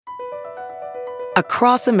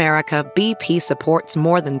Across America, BP supports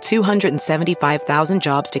more than 275,000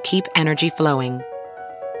 jobs to keep energy flowing.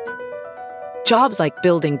 Jobs like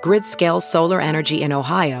building grid-scale solar energy in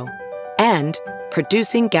Ohio and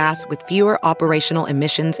producing gas with fewer operational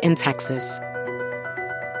emissions in Texas.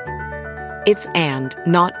 It's and,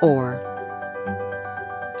 not or.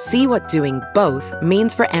 See what doing both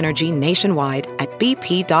means for energy nationwide at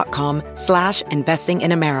bp.com/investing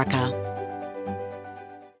in America.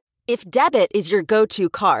 If debit is your go-to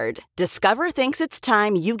card, Discover thinks it's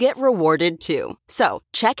time you get rewarded too. So,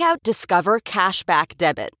 check out Discover Cashback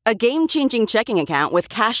Debit, a game-changing checking account with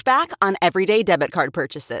cashback on everyday debit card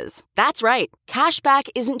purchases. That's right, cashback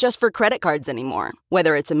isn't just for credit cards anymore.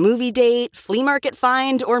 Whether it's a movie date, flea market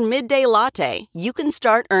find, or midday latte, you can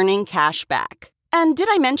start earning cash back. And did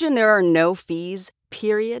I mention there are no fees,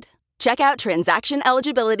 period? Check out transaction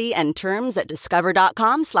eligibility and terms at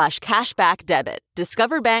discover.com/cashbackdebit.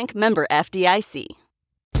 Discover Bank, member FDIC.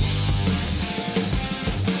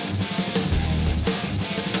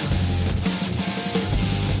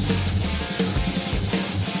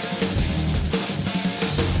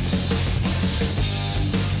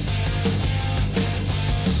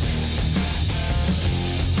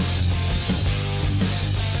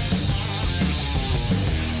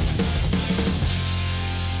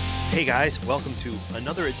 Hey guys, welcome to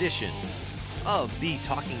another edition of the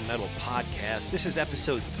Talking Metal Podcast. This is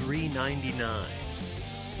episode 399.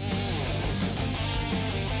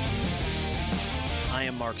 I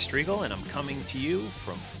am Mark Striegel, and I'm coming to you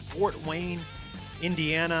from Fort Wayne,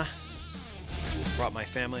 Indiana. Brought my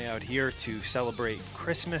family out here to celebrate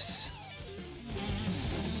Christmas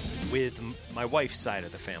with my wife's side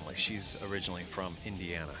of the family. She's originally from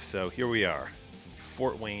Indiana, so here we are,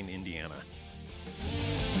 Fort Wayne, Indiana.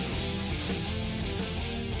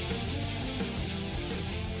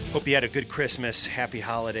 Hope you had a good Christmas. Happy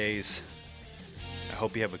holidays. I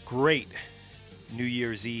hope you have a great New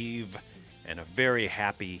Year's Eve and a very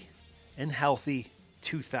happy and healthy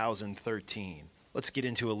 2013. Let's get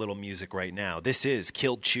into a little music right now. This is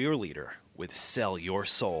Killed Cheerleader with Sell Your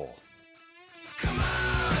Soul. Come on! Your man.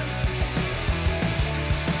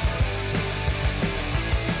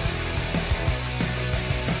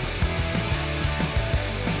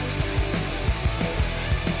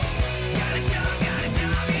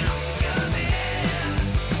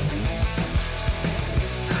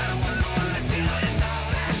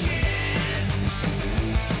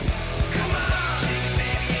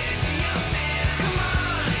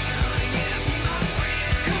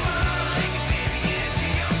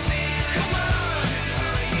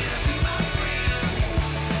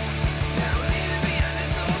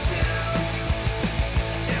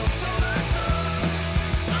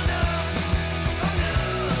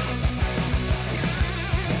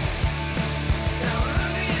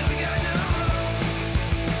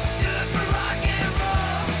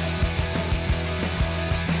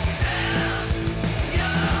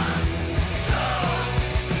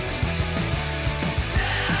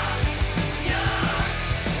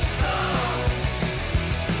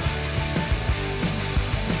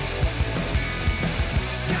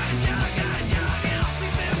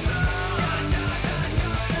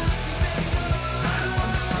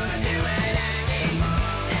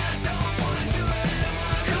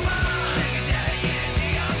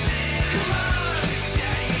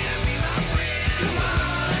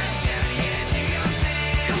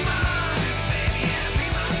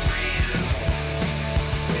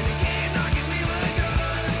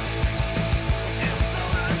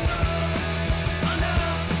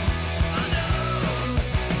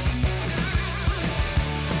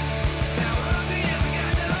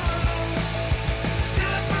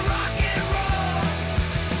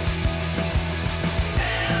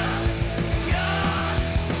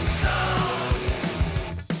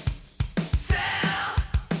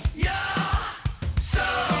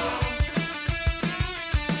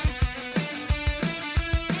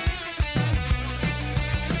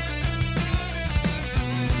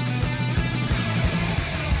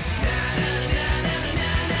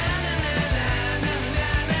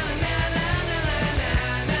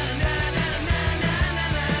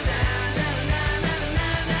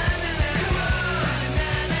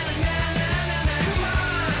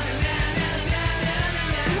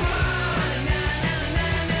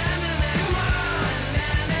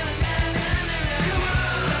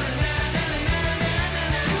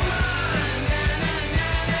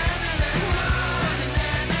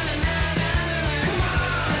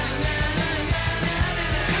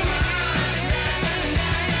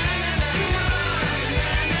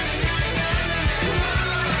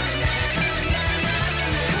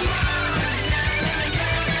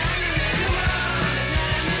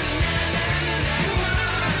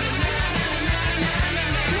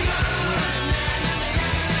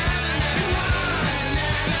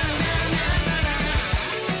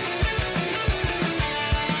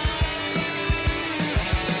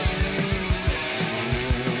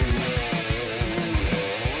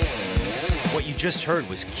 just heard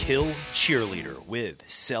was Kill Cheerleader with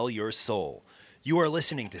Sell Your Soul. You are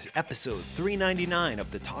listening to episode 399 of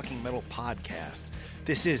the Talking Metal Podcast.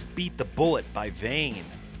 This is Beat the Bullet by Vane.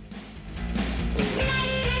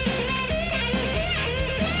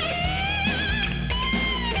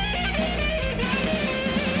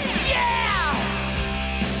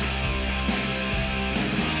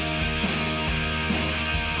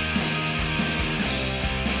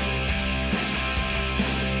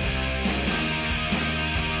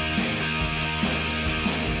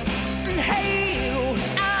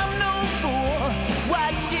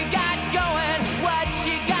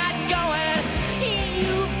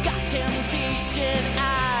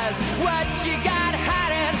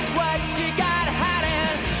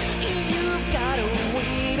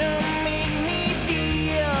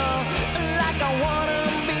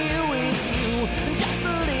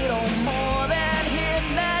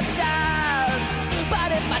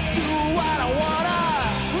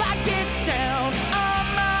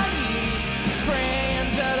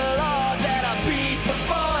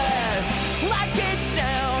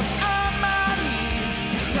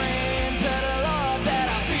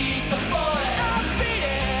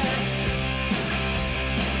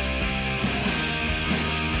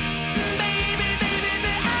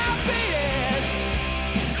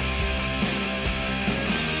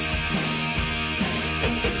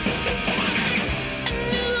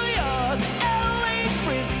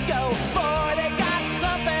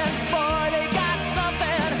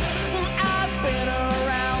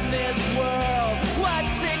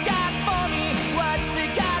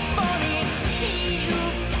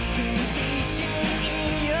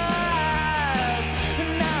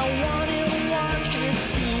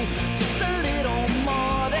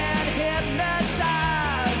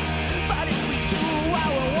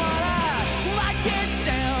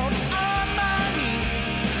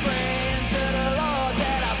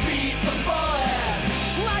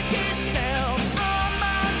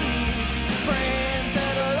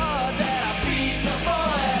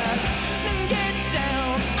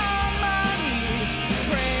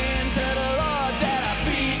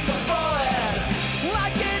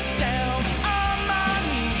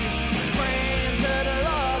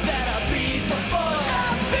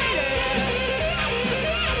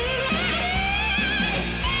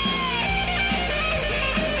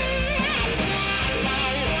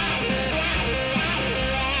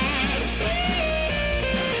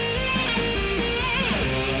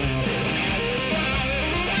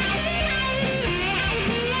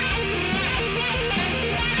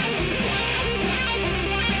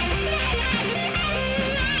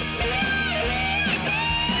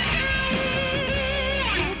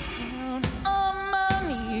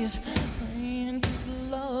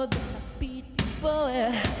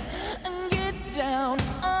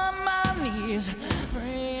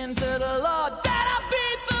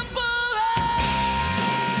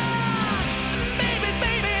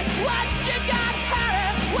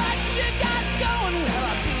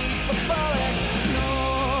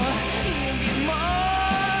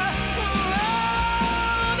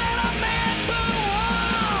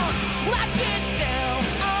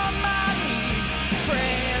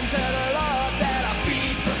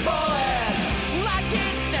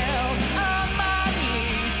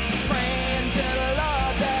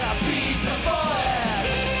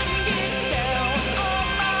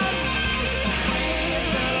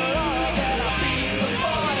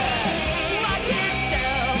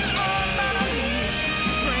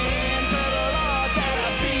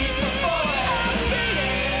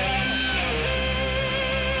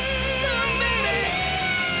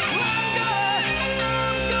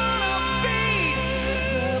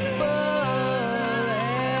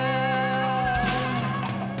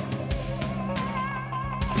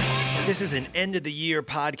 This is an end-of-the-year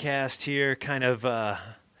podcast here, kind of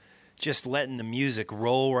just letting the music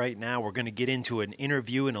roll right now. We're going to get into an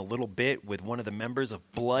interview in a little bit with one of the members of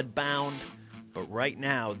Bloodbound. But right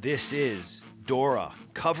now, this is Dora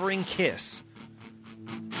covering Kiss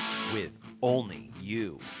with Only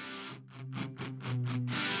You.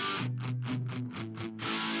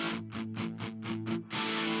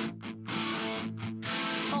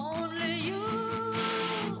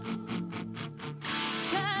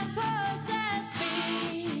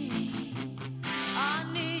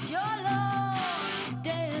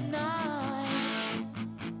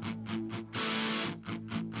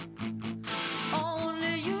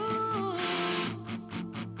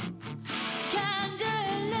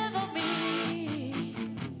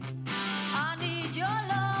 I need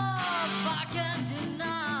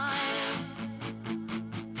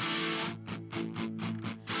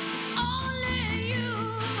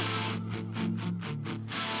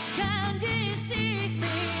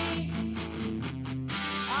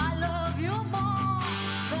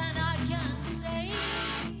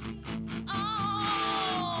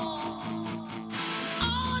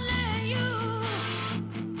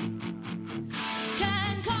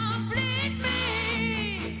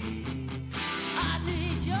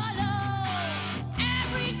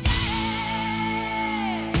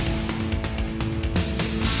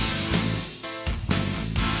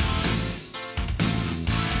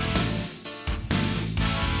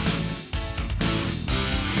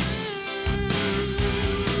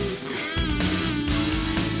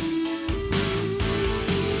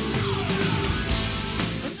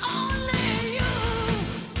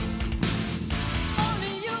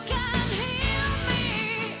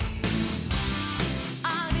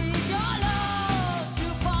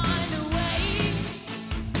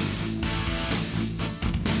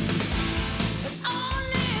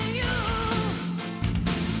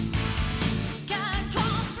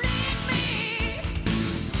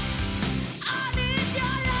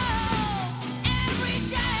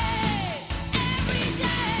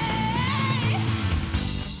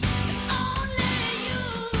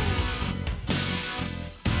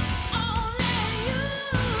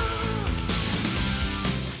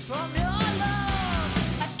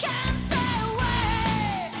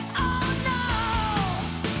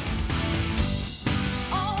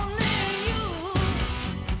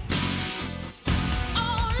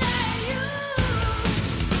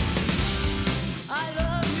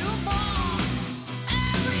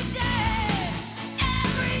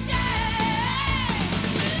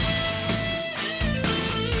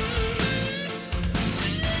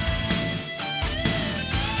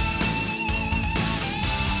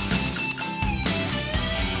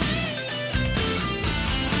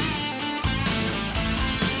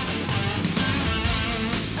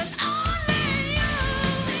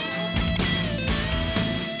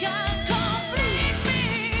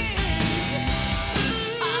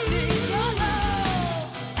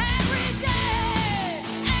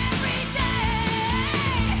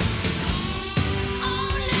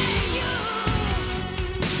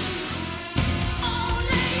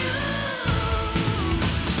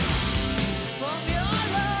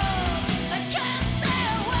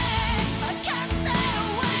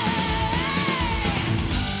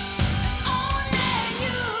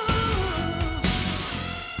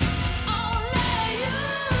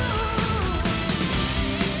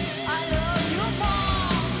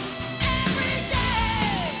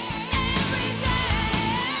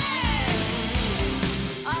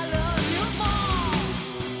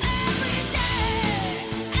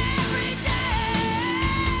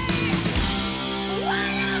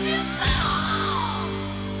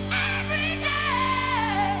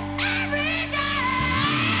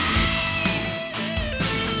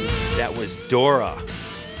was Dora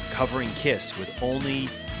covering Kiss with Only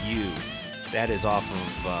You. That is off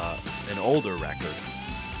of an older record.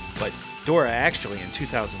 But Dora actually in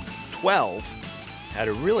 2012 had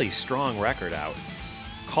a really strong record out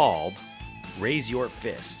called Raise Your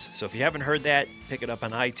Fist. So if you haven't heard that, pick it up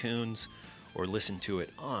on iTunes or listen to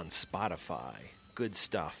it on Spotify. Good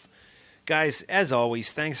stuff. Guys, as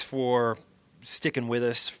always, thanks for sticking with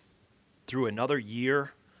us through another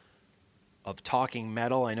year of talking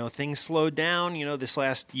metal. I know things slowed down, this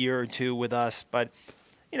last year or two with us, but,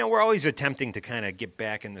 we're always attempting to kind of get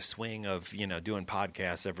back in the swing of, doing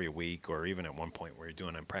podcasts every week, or even at one point we were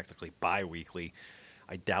doing them practically bi-weekly.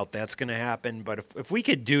 I doubt that's going to happen, but if we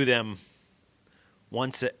could do them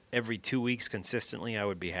once every 2 weeks consistently, I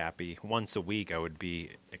would be happy. Once a week, I would be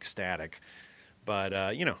ecstatic. But,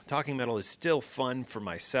 talking metal is still fun for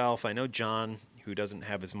myself. I know John, who doesn't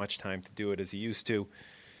have as much time to do it as he used to,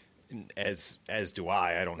 as do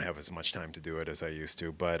I. I don't have as much time to do it as I used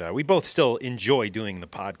to. But we both still enjoy doing the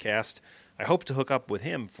podcast. I hope to hook up with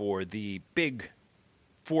him for the big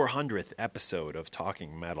 400th episode of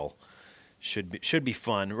Talking Metal. Should be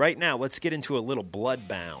fun. Right now, let's get into a little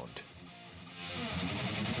Bloodbound.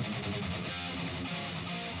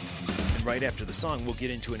 And right after the song, we'll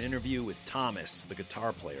get into an interview with Thomas, the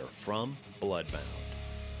guitar player from Bloodbound.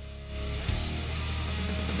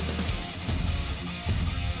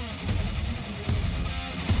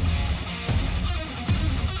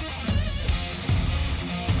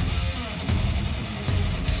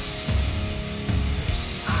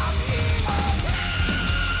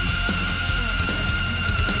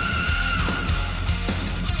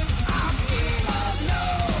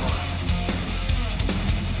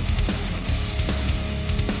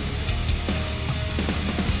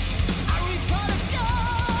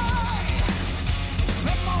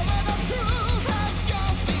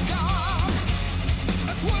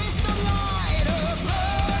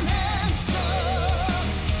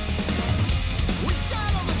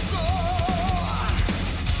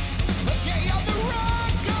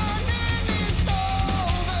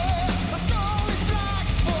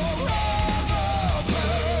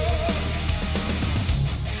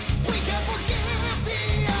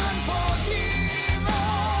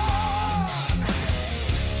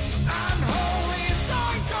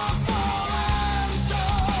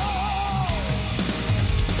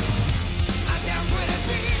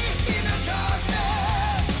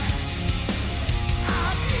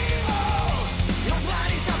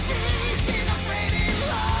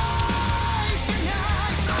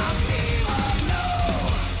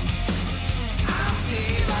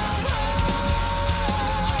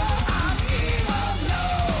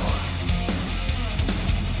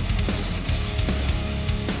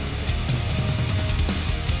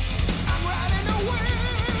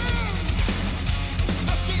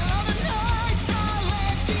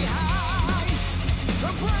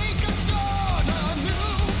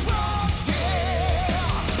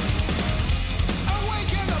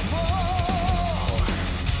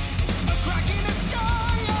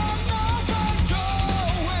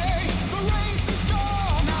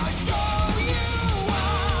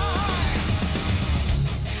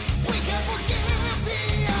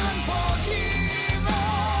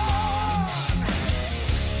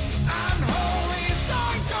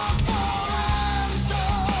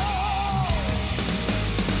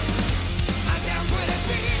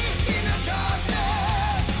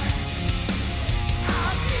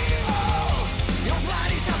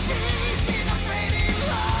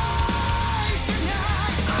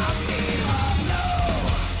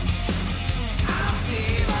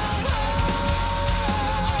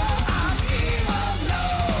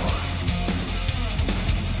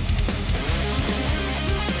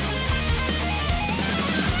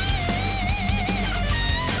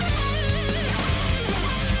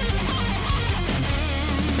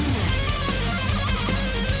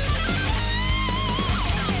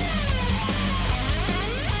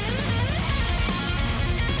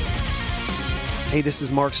 Hey, this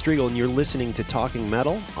is Mark Striegel, and you're listening to Talking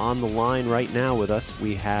Metal. On the line right now with us,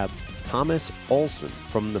 we have Thomas Olson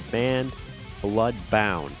from the band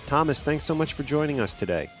Bloodbound. Thomas, thanks so much for joining us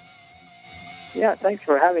today. Yeah, thanks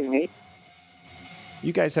for having me.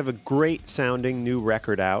 You guys have a great sounding new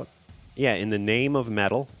record out. Yeah, In the Name of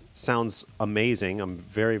Metal. Sounds amazing. I'm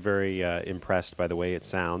very, very impressed by the way it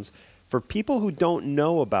sounds. For people who don't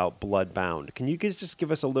know about Bloodbound, can you guys just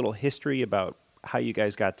give us a little history about how you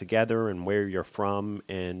guys got together and where you're from,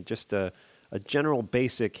 and just a general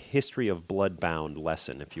basic history of Bloodbound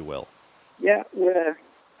lesson, if you will? Yeah, we're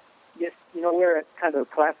a kind of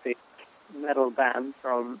classic metal band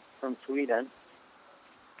from Sweden,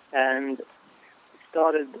 and we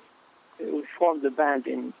started we formed the band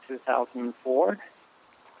in 2004.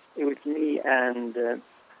 It was me and a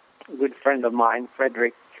good friend of mine,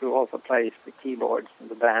 Frederick, who also plays the keyboards in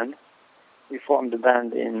the band. We formed the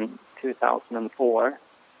band in 2004.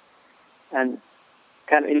 And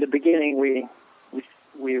kind of in the beginning,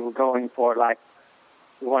 we were going for, like,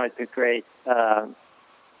 we wanted to create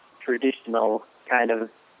traditional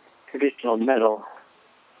metal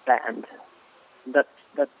band.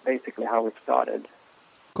 That's basically how it started.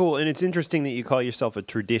 Cool, and it's interesting that you call yourself a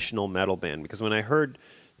traditional metal band, because when I heard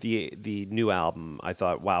the new album, I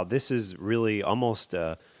thought, wow, this is really almost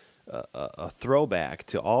a throwback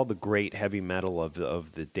to all the great heavy metal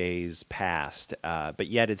of the days past, but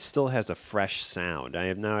yet it still has a fresh sound.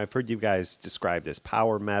 I've heard you guys described as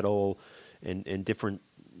power metal and different,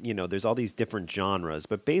 there's all these different genres,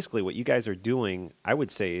 but basically what you guys are doing, I would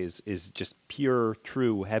say, is just pure,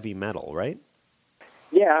 true heavy metal, right?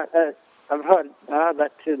 Yeah, I've heard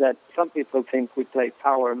that too, that some people think we play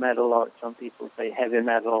power metal, or some people say heavy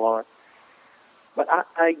metal, but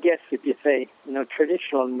I guess if you say,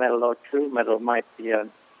 traditional metal or true metal might be a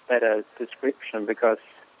better description, because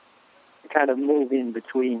you kind of move in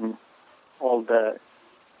between all the,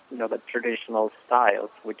 the traditional styles,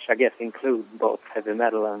 which I guess include both heavy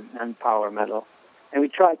metal and power metal. And we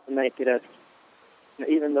try to make it as,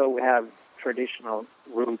 even though we have traditional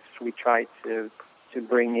roots, we try to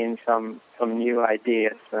bring in some new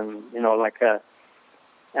ideas, and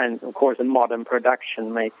and of course a modern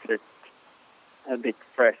production makes it a bit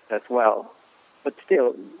fresh as well. But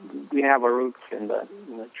still, we have our roots in the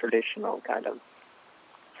traditional kind of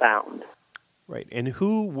sound. Right. And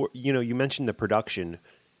you mentioned the production.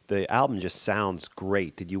 The album just sounds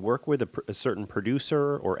great. Did you work with a certain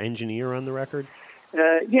producer or engineer on the record?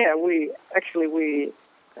 Yeah, we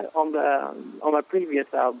on my previous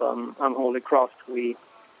album, Unholy Cross, we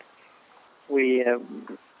have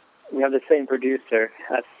the same producer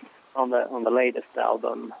as on the latest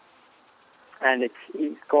album, and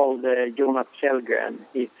he's called Jonas Kjellgren.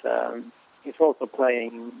 He's also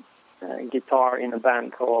playing guitar in a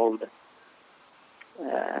band called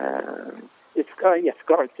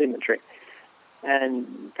Scar Symmetry,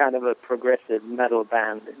 and kind of a progressive metal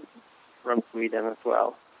band from Sweden as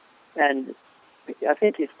well. And I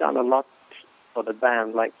think he's done a lot for the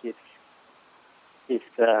band, like he's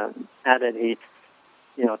added his,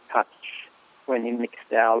 touch when he mixed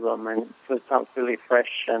the album, and so it sounds really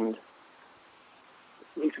fresh, and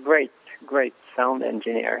he's a great sound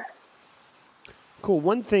engineer. Cool.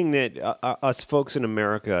 One thing that us folks in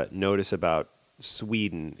America notice about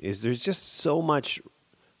Sweden is there's just so much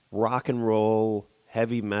rock and roll,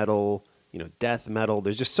 heavy metal, death metal.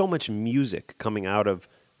 There's just so much music coming out of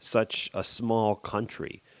such a small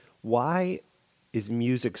country. Why is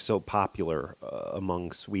music so popular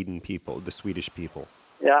among Swedish people?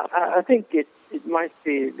 Yeah, I think it might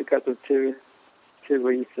be because of two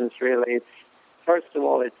reasons, really. First of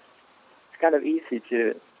all, it's kind of easy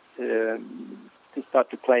to start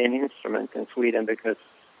to play an instrument in Sweden, because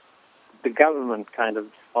the government kind of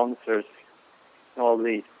sponsors all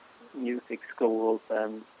these music schools,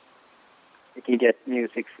 and you can get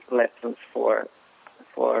music lessons for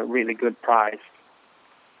a really good price.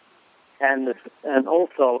 And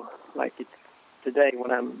also, like today,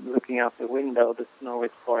 when I'm looking out the window, the snow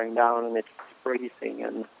is pouring down and it's freezing,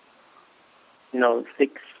 and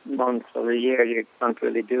 6 months of the year you can't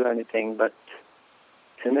really do anything but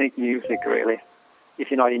to make music, really,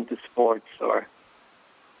 if you're not into sports or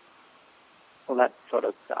all that sort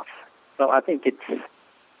of stuff. So I think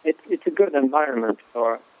it's a good environment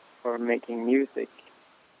for making music.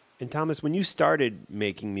 And Thomas, when you started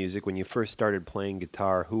making music, when you first started playing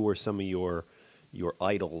guitar, who were some of your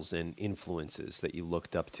idols and influences that you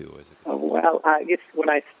looked up to? Well, I guess when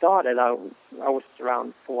I started, I was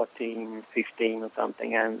around 14, 15 or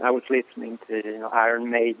something, and I was listening to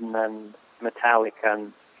Iron Maiden and Metallica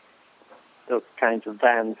and those kinds of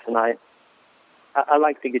bands, and I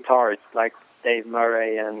like the guitarists like Dave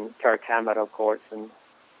Murray and Kirk Hammett, of course, and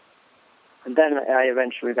then I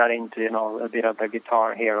eventually got into a bit of the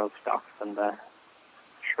Guitar Hero stuff and the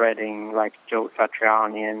shredding, like Joe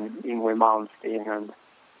Satriani and Yngwie Malmsteen and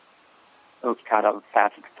those kind of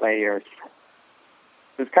fast players.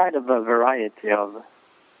 There's kind of a variety of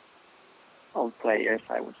players,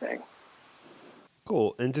 I would say.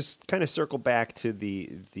 Cool. And just kind of circle back to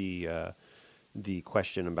the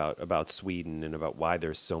question about Sweden and about why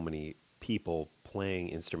there's so many people playing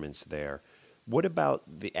instruments there. What about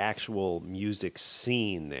the actual music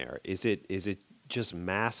scene there? Is it just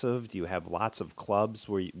massive? Do you have lots of clubs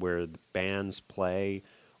where the bands play,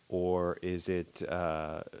 or is it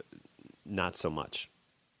not so much?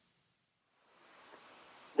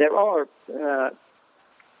 there are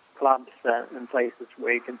clubs and places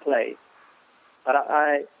where you can play, but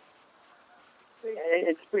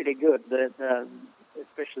it's pretty good.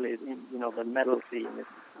 Especially the metal scene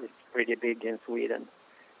is pretty big in Sweden,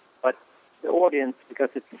 but the audience, because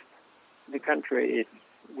the country is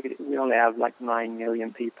we only have like 9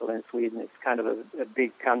 million people in Sweden. It's kind of a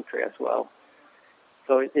big country as well,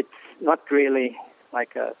 so it's not really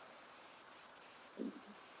like the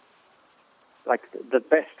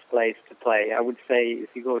best place to play. I would say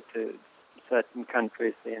if you go to certain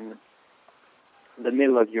countries in the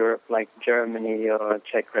middle of Europe, like Germany or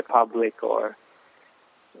Czech Republic or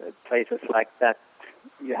places like that,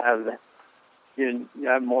 you have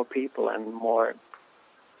more people and more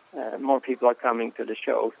people are coming to the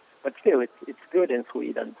shows. But still, it's good in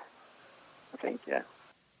Sweden, I think. Yeah.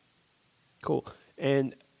 Cool.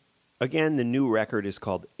 And again, the new record is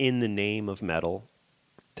called "In the Name of Metal."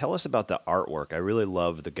 Tell us about the artwork. I really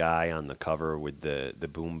love the guy on the cover with the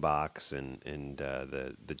boombox and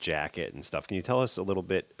the jacket and stuff. Can you tell us a little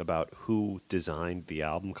bit about who designed the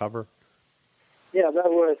album cover? Yeah, that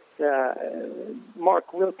was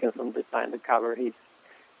Mark Wilkinson designed the cover. He's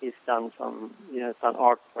done some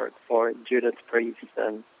artwork for Judas Priest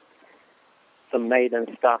and some Maiden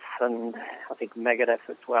stuff, and I think Megadeth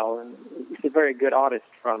as well. And he's a very good artist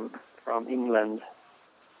from England.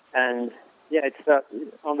 And yeah, it's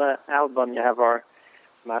on the album you have our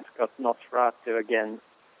mascot Nosferatu again,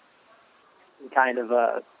 kind of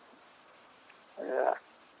a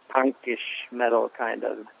punkish metal kind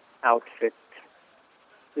of outfit.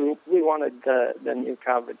 We wanted the new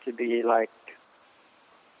cover to be like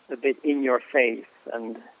a bit in your face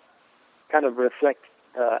and kind of reflect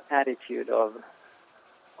the attitude of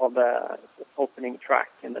the opening track,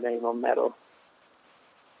 In the Name of Metal.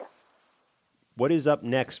 What is up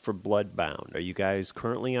next for Bloodbound? Are you guys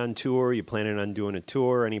currently on tour? Are you planning on doing a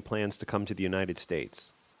tour? Any plans to come to the United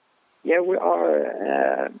States? Yeah, we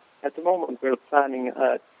are. At the moment, we're planning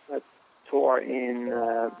a tour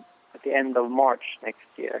at the end of March next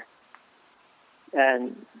year.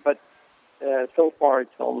 But so far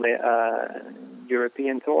it's only a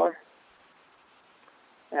European tour,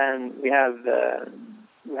 and we have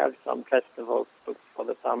some festivals booked for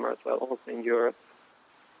the summer as well, also in Europe.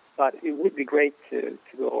 But it would be great to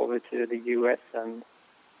go over to the U.S. and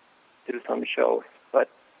do some shows. But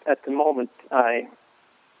at the moment, I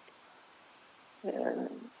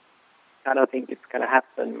don't think it's going to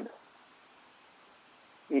happen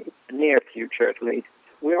in the near future, at least.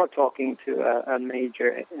 We are talking to a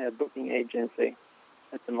major booking agency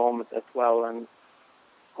at the moment as well, and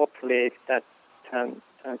hopefully if that turns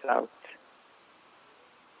out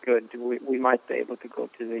good, we might be able to go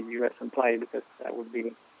to the U.S. and play, because that would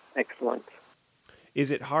be excellent.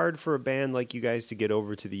 Is it hard for a band like you guys to get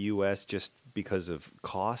over to the U.S. just because of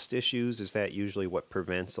cost issues? Is that usually what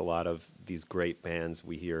prevents a lot of these great bands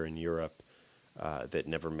we hear in Europe that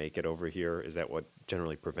never make it over here? Is that what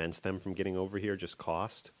generally prevents them from getting over here, just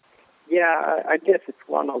cost? Yeah, I guess it's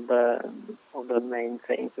one of the main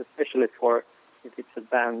things, especially if it's a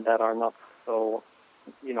band that are not so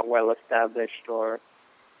well established or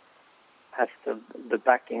has the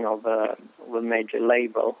backing of a major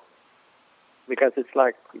label. Because it's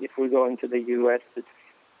like if we go into the U.S.,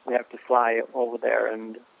 we have to fly over there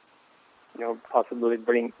and possibly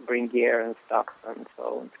bring gear and stuff, and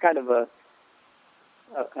so it's kind of a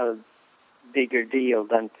bigger deal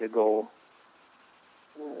than to go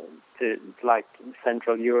to like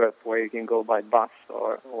Central Europe, where you can go by bus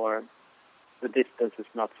or the distance is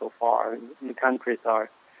not so far. And the countries are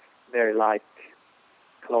very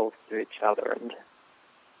close to each other, and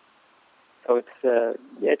so it's a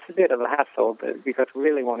bit of a hassle, because we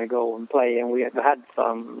really want to go and play, and we have had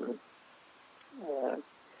some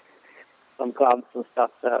clubs and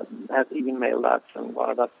stuff that have emailed us and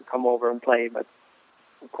wanted us to come over and play, but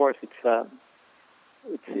of course it's a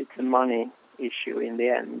money issue in the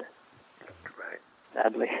end, right?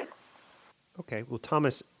 Sadly. Okay, well,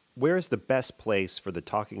 Thomas, where is the best place for the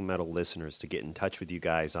Talking Metal listeners to get in touch with you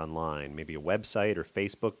guys online? Maybe a website or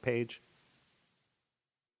Facebook page?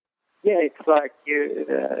 Yeah, it's like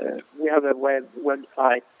we have a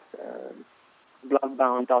website,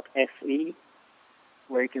 bloodbound.se,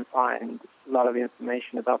 where you can find a lot of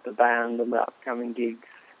information about the band and the upcoming gigs,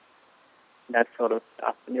 that sort of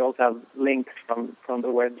stuff. And you also have links from the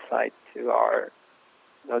website to our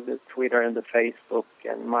the Twitter and the Facebook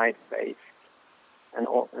and MySpace and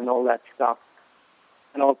all that stuff.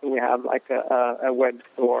 And also we have like a web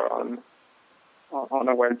store on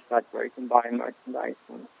our website where you can buy merchandise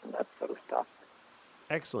and that sort of stuff.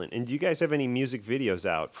 Excellent. And do you guys have any music videos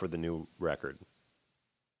out for the new record?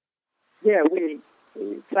 Yeah,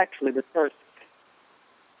 it's actually the first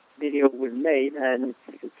video we've made, and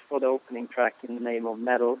it's for the opening track In the Name of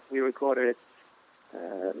Metal. We recorded it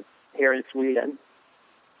here in Sweden,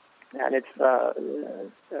 and it's a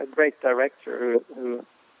great director who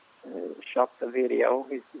shot the video.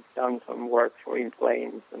 He's done some work for In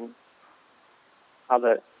Flames and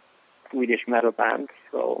other Swedish metal bands,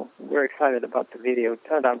 so we're excited about the video. It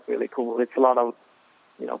turned out really cool. It's a lot of,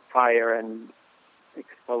 fire and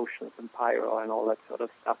explosions and pyro and all that sort of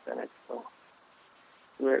stuff in it, so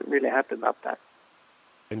we're really happy about that.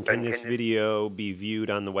 And can this video be viewed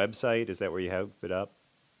on the website? Is that where you have it up?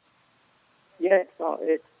 Yeah,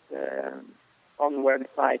 it's on the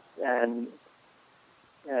website, and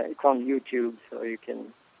it's on YouTube, so you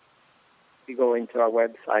go into our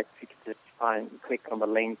website, you can just click on the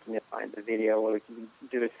link and you find the video, or you can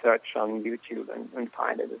do a search on YouTube and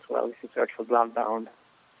find it as well if you search for Bloodbound.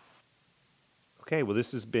 Okay, well,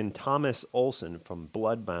 this has been Thomas Olsson from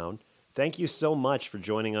Bloodbound. Thank you so much for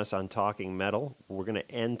joining us on Talking Metal. We're going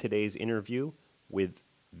to end today's interview with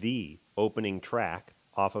the opening track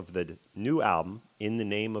off of the new album, In the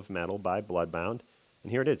Name of Metal by Bloodbound.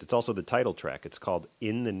 And here it is. It's also the title track. It's called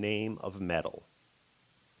In the Name of Metal.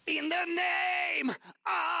 In the name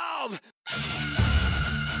of...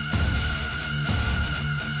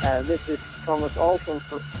 This is Thomas Olsson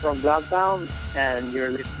from Bloodbound, and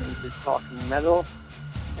you're listening to Talking Metal.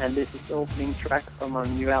 And this is the opening track from our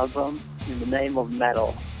new album, In the Name of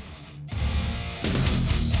Metal.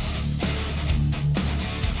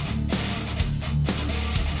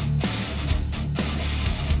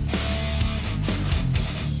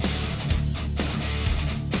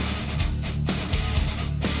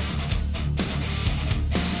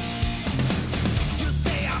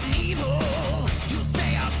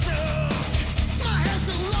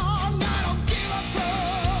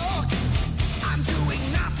 I'm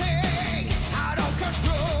doing nothing out of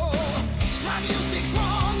control. My music's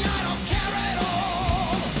wrong.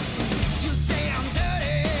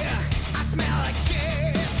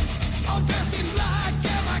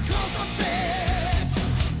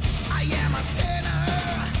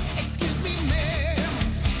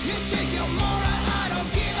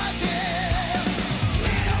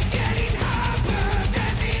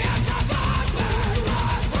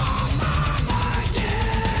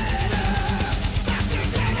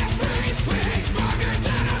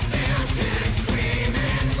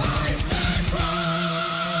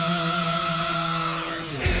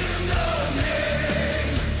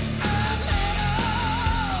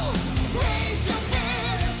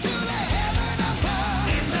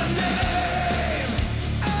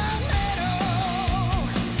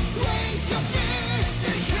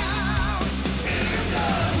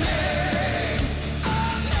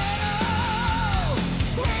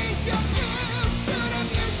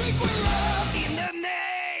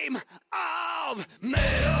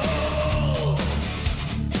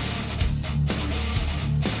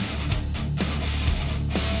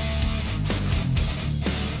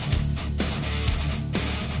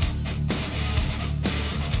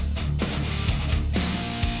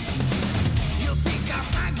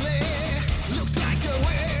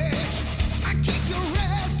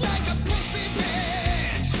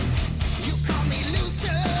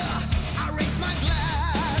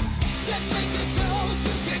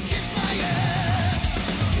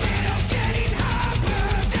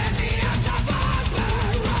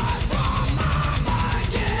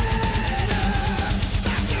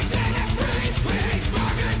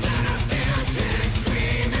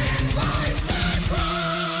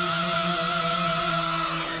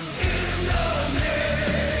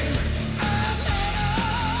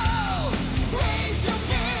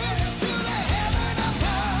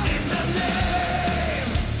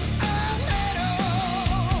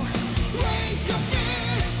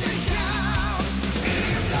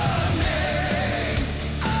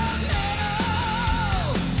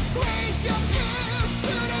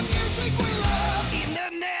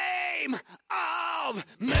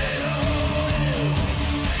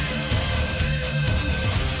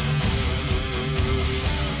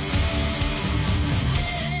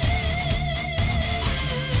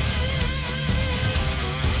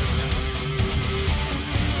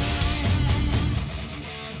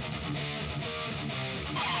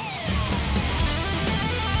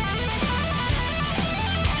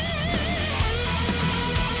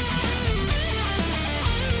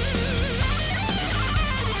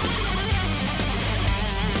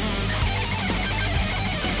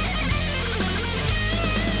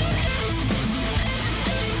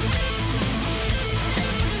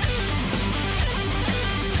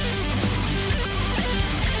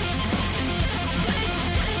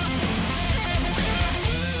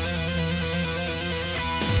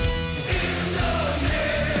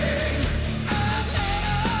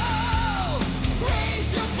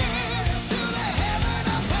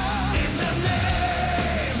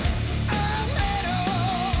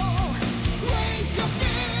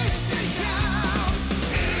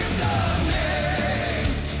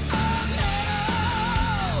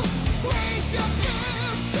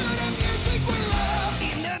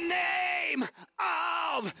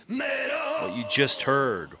 just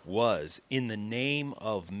heard was In the Name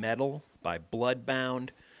of Metal by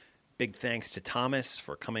Bloodbound. Big thanks to Thomas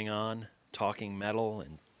for coming on, talking metal,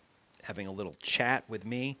 and having a little chat with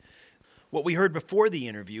me. What we heard before the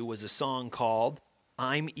interview was a song called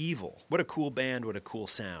I'm Evil. What a cool band, what a cool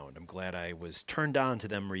sound. I'm glad I was turned on to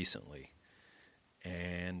them recently.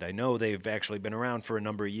 And I know they've actually been around for a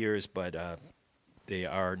number of years, but they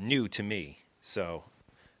are new to me. So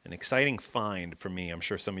an exciting find for me. I'm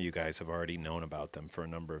sure some of you guys have already known about them for a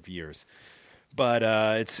number of years. But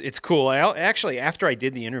it's cool. Actually, after I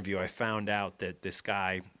did the interview, I found out that this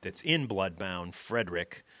guy that's in Bloodbound,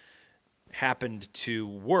 Frederick, happened to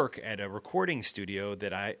work at a recording studio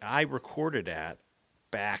that I recorded at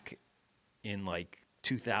back in like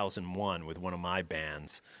 2001 with one of my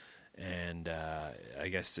bands. And I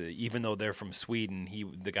guess even though they're from Sweden,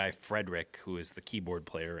 the guy Frederick, who is the keyboard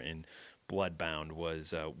player in Bloodbound,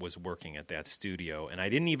 was working at that studio. And I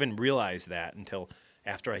didn't even realize that until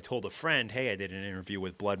after I told a friend, hey, I did an interview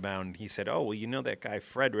with Bloodbound. He said, oh, well, you know that guy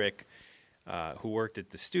Frederick who worked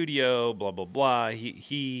at the studio, blah, blah, blah.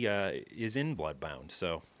 He is in Bloodbound.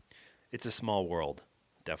 So it's a small world,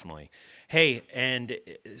 definitely. Hey, and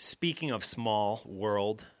speaking of small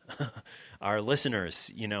world, our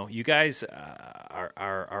listeners, you guys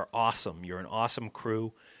are awesome. You're an awesome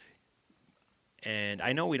crew. And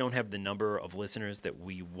I know we don't have the number of listeners that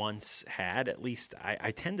we once had. At least I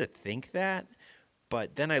tend to think that.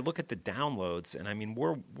 But then I look at the downloads, and I mean,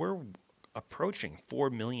 we're approaching 4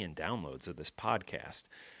 million downloads of this podcast.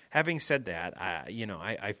 Having said that,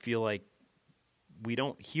 I feel like we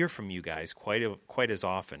don't hear from you guys quite as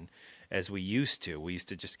often as we used to. We used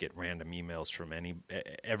to just get random emails from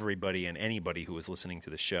everybody and anybody who was listening to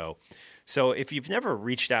the show. So if you've never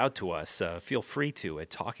reached out to us, feel free to at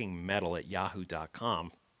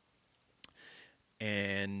talkingmetal@yahoo.com.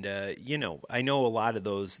 And I know a lot of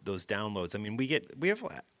those downloads. I mean, we have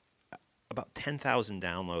about 10,000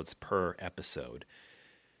 downloads per episode,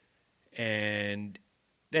 and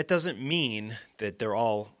that doesn't mean that they're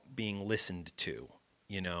all being listened to.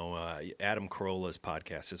 Adam Carolla's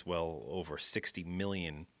podcast is well over 60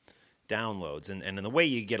 million downloads, and the way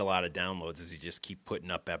you get a lot of downloads is you just keep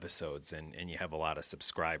putting up episodes, and you have a lot of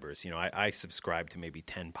subscribers. I subscribe to maybe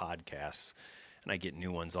 10 podcasts. And I get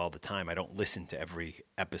new ones all the time. I don't listen to every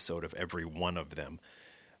episode of every one of them,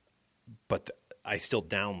 but I still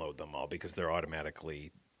download them all because they're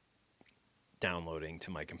automatically downloading to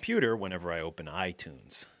my computer whenever I open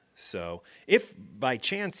iTunes. So if by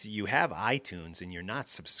chance you have iTunes and you're not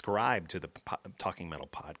subscribed to the Talking Metal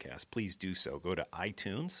podcast, please do so. Go to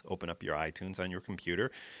iTunes, open up your iTunes on your computer,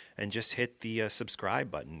 and just hit the subscribe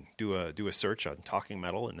button. Do a search on Talking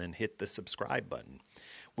Metal and then hit the subscribe button.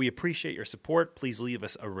 We appreciate your support. Please leave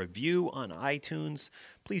us a review on iTunes.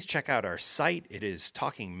 Please check out our site. It is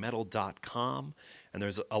talkingmetal.com, and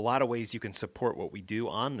there's a lot of ways you can support what we do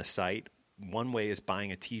on the site. One way is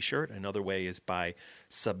buying a T-shirt. Another way is by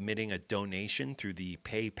submitting a donation through the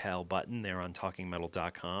PayPal button there on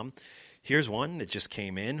talkingmetal.com. Here's one that just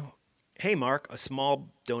came in. Hey, Mark, a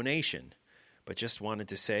small donation, but just wanted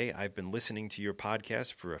to say I've been listening to your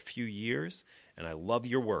podcast for a few years, and I love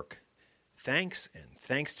your work. Thanks, and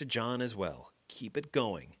thanks to John as well. Keep it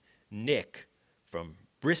going. Nick from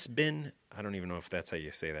Brisbane. I don't even know if that's how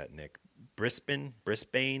you say that, Nick. Brisbane,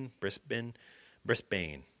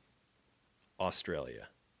 Australia.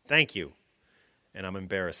 Thank you. And I'm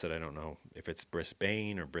embarrassed that I don't know if it's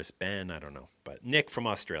Brisbane or Brisbane. I don't know. But Nick from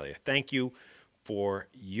Australia, thank you for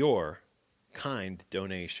your kind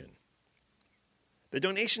donation. The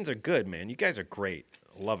donations are good, man. You guys are great.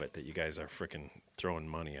 Love it that you guys are freaking throwing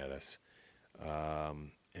money at us.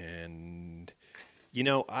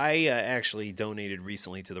 I actually donated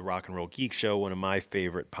recently to the Rock and Roll Geek Show, one of my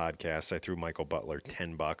favorite podcasts. I threw Michael Butler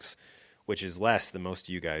 $10, which is less than most of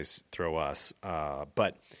you guys throw us.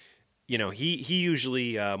 But he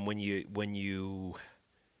usually when you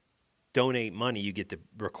donate money, you get to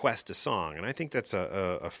request a song, and I think that's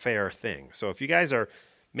a fair thing. So if you guys are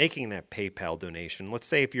making that PayPal donation, let's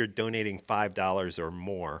say if you're donating $5 or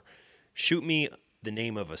more, shoot me the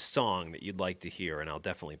name of a song that you'd like to hear, and I'll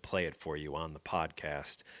definitely play it for you on the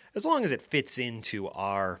podcast, as long as it fits into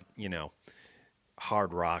our,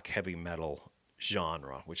 hard rock, heavy metal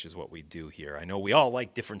genre, which is what we do here. I know we all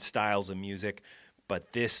like different styles of music,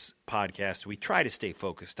 but this podcast, we try to stay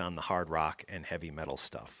focused on the hard rock and heavy metal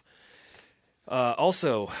stuff.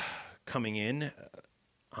 Also coming in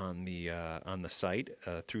on the site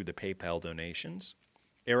through the PayPal donations,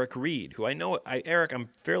 Eric Reed, who I know, Eric, I'm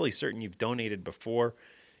fairly certain you've donated before.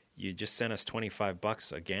 You just sent us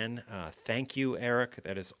 $25 again. Thank you, Eric.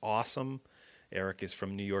 That is awesome. Eric is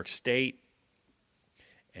from New York State.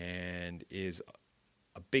 and is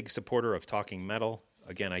a big supporter of Talking Metal.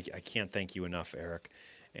 Again, I can't thank you enough, Eric.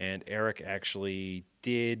 And Eric actually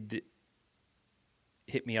did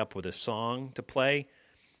hit me up with a song to play.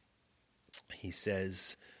 He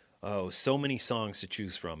says, oh, so many songs to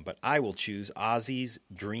choose from, but I will choose Ozzy's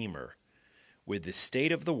Dreamer. With the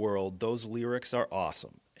state of the world, those lyrics are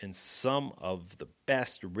awesome, and some of the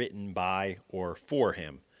best written by or for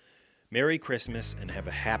him. Merry Christmas and have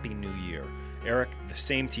a happy new year. Eric, the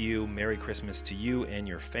same to you. Merry Christmas to you and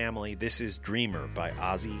your family. This is Dreamer by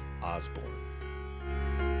Ozzy Osbourne.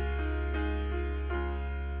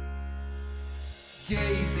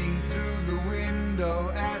 Gazing through the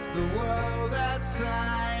window at the world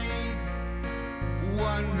outside,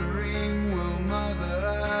 wondering will Mother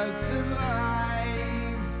Earth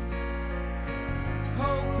survive,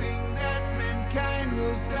 hoping that mankind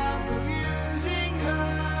will stop abusing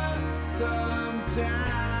her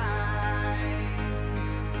sometime.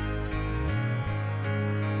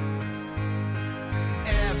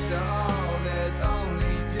 After all, there's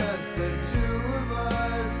only just the two of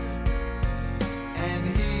us,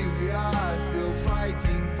 and here we are still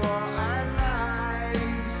fighting for our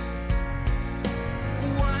lives,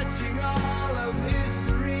 watching all of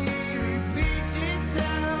history repeat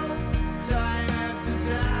itself time after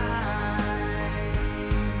time.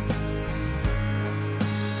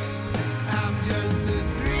 I'm just a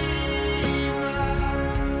dreamer,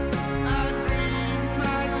 I dream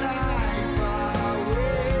my life away.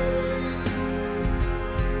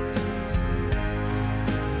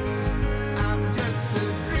 I'm just a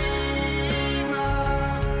dreamer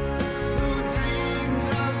who dreams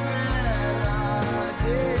of better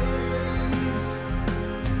days.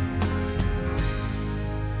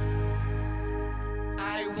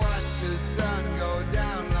 I watch the sun go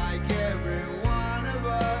down like every one of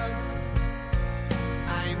us.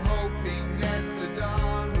 I'm hoping that the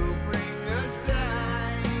dawn will bring a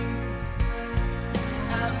sign,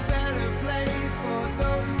 a better place for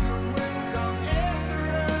those who will come after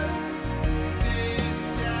us this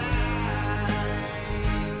time.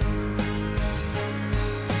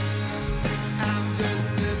 I'm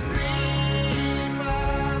just a dreamer,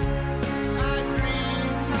 I dream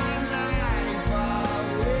my life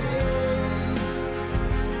away.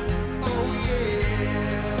 Oh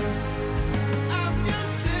yeah, I'm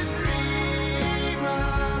just a dreamer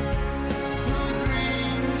who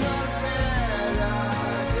dreams of better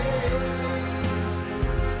days.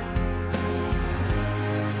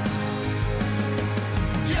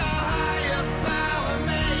 Your higher power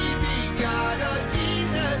may be God or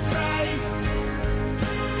Jesus Christ.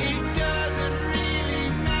 It doesn't really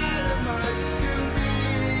matter much to me.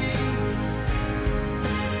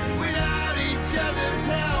 Without each other's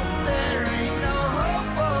help, there ain't no hope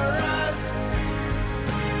for us.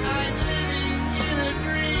 I'm living in a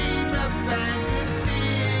dream of fantasy.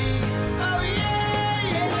 Oh yeah,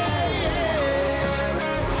 yeah, yeah.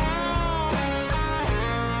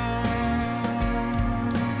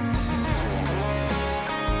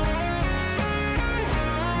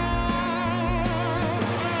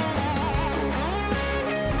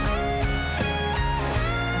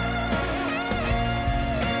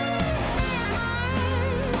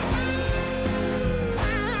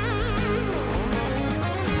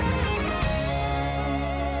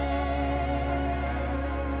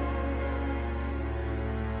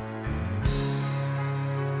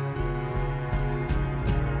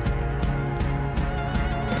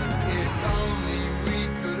 If only we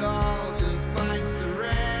could all just find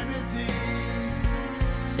serenity.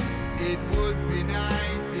 It would be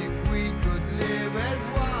nice if we could live as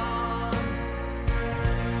one.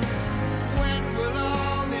 When will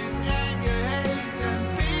all this anger, hate, and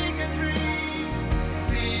bigotry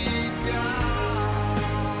be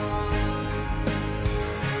gone?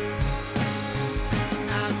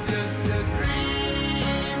 I'm just a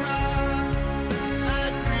dreamer, I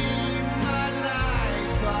dream my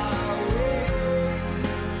life away.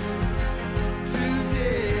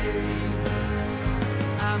 Today,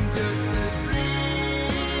 I'm just a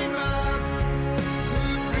dreamer who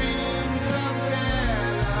dreams of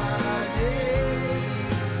better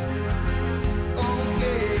days.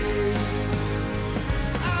 Okay,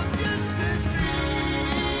 I'm just a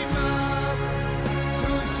dreamer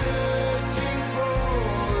who's searching for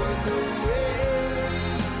the way.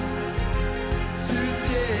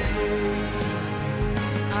 Today,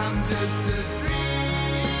 I'm just a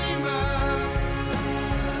dreamer,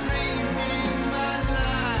 dreaming my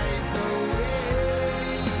life away.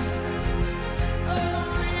 Oh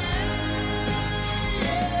yeah,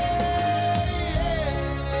 yeah,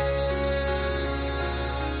 yeah.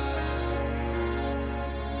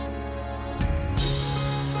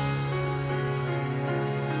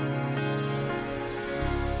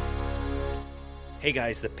 Hey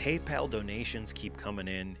guys, the PayPal donations keep coming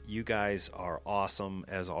in. You guys are awesome.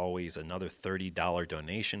 As always, another $30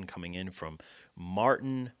 donation coming in from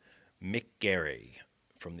Martin McGarry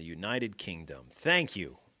from the United Kingdom. Thank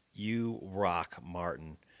you. You rock,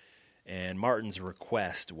 Martin. And Martin's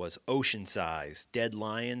request was Ocean Size, Dead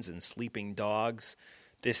Lions and Sleeping Dogs.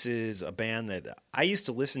 This is a band that I used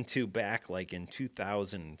to listen to back like in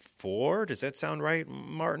 2004. Does that sound right,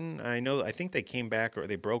 Martin? I think they came back, or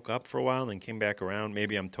they broke up for a while and then came back around.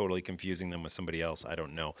 Maybe I'm totally confusing them with somebody else. I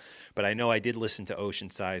don't know. But I know I did listen to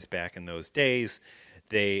Ocean Size back in those days.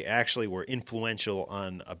 They actually were influential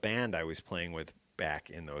on a band I was playing with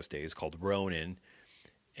back in those days called Ronin.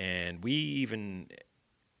 And we even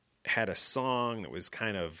had a song that was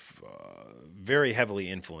kind of very heavily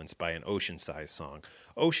influenced by an Ocean Size song.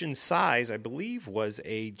 Ocean Size, I believe, was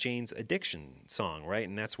a Jane's Addiction song, right?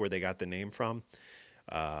 And that's where they got the name from.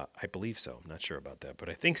 I believe so. I'm not sure about that, but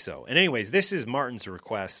I think so. And anyways, this is Martin's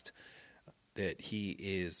request that he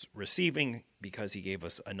is receiving because he gave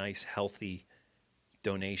us a nice, healthy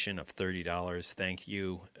donation of $30. Thank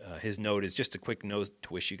you. His note is just a quick note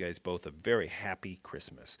to wish you guys both a very happy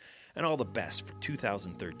Christmas and all the best for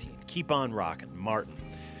 2013. Keep on rocking, Martin.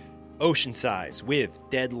 Ocean Size with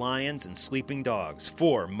Dead Lions and Sleeping Dogs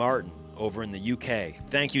for Martin over in the UK.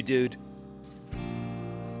 Thank you, dude.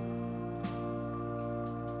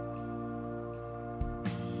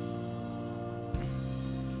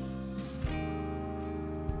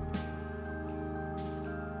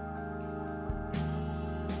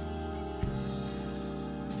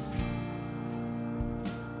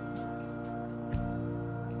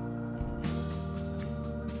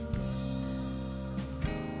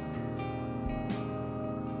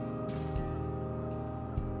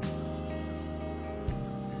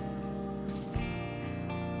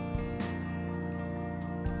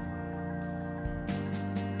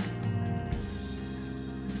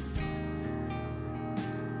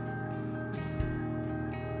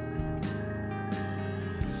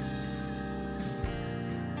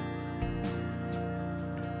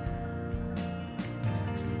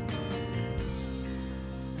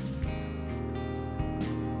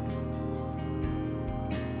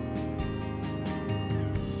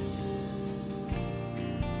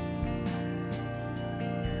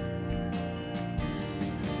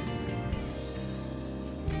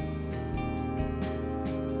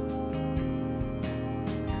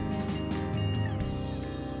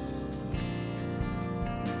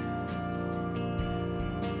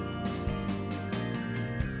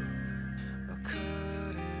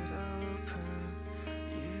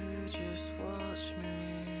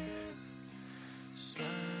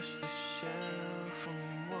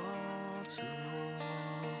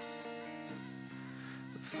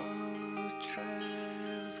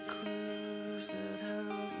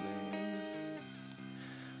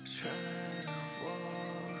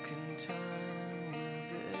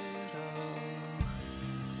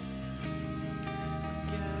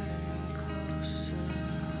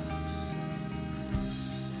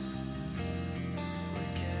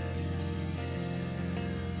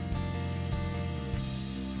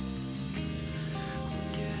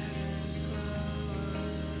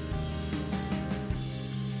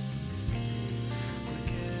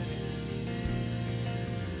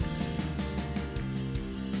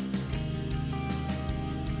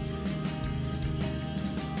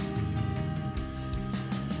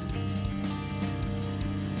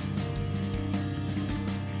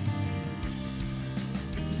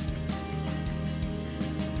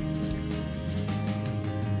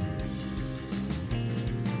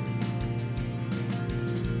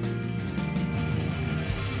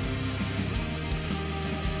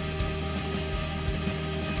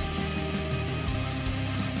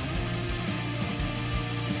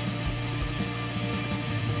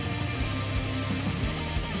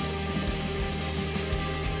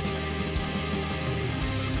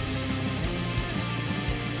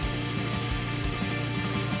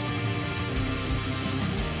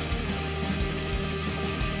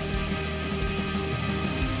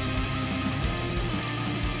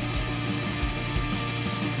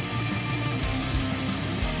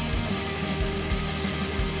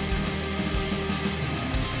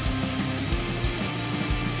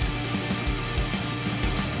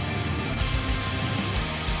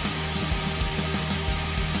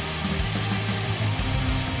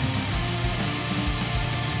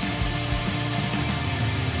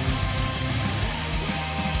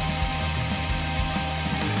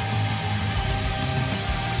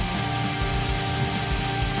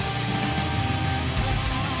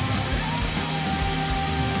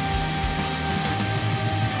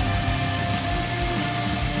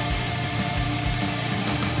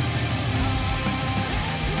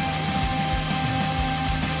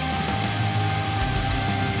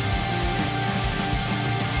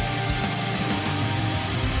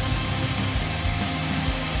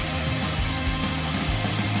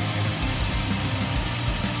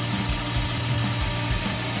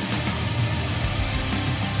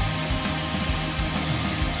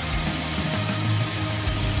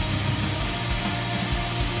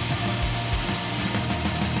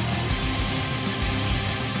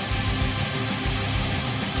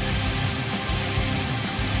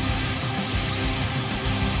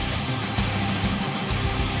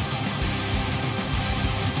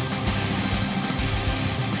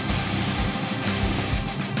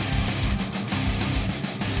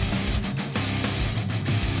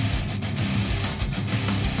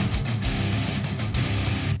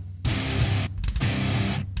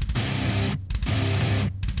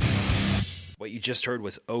 just heard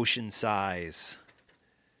was Ocean Size.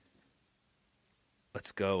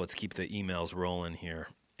 Let's go. Let's keep the emails rolling here.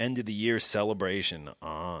 End of the year celebration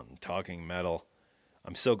on Talking Metal.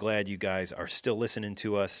 I'm so glad you guys are still listening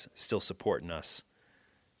to us, still supporting us.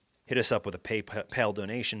 Hit us up with a PayPal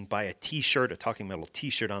donation. Buy a T-shirt, a Talking Metal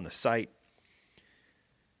T-shirt on the site.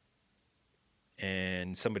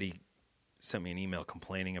 And somebody sent me an email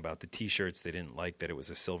complaining about the T-shirts. They didn't like that it was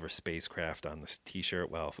a silver spacecraft on this T-shirt.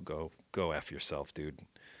 Well, go F yourself, dude.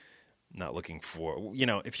 Not looking for,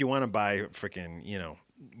 if you want to buy freaking,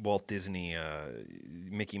 Walt Disney,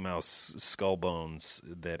 Mickey Mouse skull bones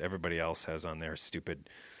that everybody else has on their stupid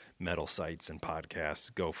metal sites and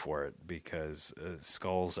podcasts, go for it, because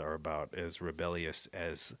skulls are about as rebellious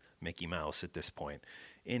as Mickey Mouse at this point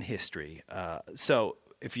in history. So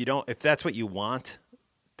if that's what you want,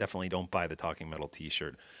 definitely don't buy the Talking Metal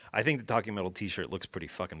T-shirt. I think the Talking Metal T-shirt looks pretty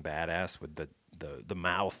fucking badass with the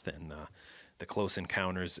mouth and the Close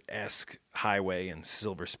Encounters-esque highway and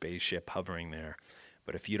silver spaceship hovering there.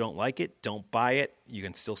 But if you don't like it, don't buy it. You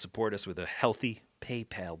can still support us with a healthy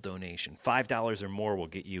PayPal donation. $5 or more will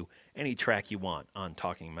get you any track you want on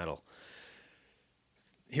Talking Metal.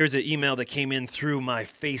 Here's an email that came in through my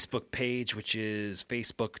Facebook page, which is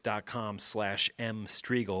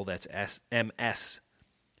facebook.com/mstrigl. That's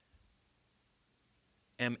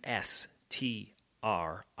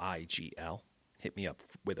MSTRIGL. Hit me up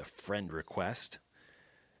with a friend request.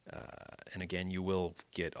 And again, you will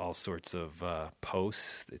get all sorts of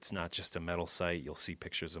posts. It's not just a metal site. You'll see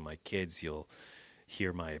pictures of my kids. You'll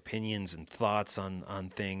hear my opinions and thoughts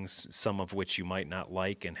on things, some of which you might not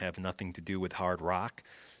like and have nothing to do with hard rock.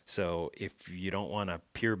 So if you don't want to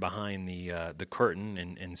peer behind the curtain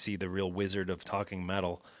and see the real wizard of talking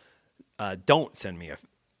metal, don't send me a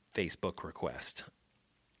Facebook request.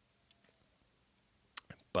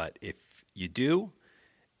 But if you do,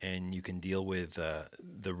 and you can deal with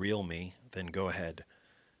the real me, then go ahead.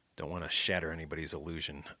 Don't want to shatter anybody's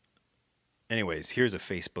illusion. Anyways, here's a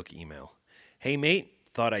Facebook email. Hey, mate,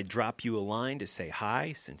 thought I'd drop you a line to say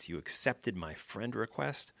hi since you accepted my friend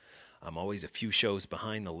request. I'm always a few shows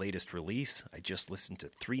behind the latest release. I just listened to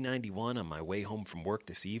 391 on my way home from work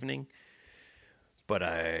this evening. But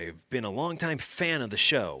I've been a longtime fan of the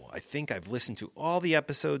show. I think I've listened to all the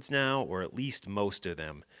episodes now, or at least most of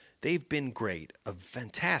them. They've been great, a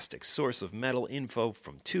fantastic source of metal info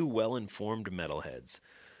from two well-informed metalheads.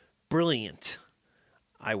 Brilliant.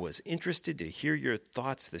 I was interested to hear your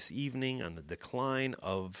thoughts this evening on the decline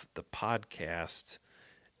of the podcast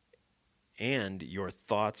and your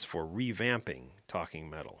thoughts for revamping Talking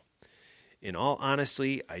Metal. In all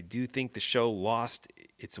honesty, I do think the show lost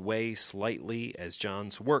its way slightly as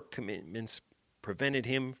John's work commitments prevented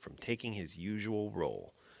him from taking his usual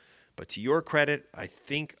role. But to your credit, I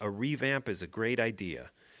think a revamp is a great idea.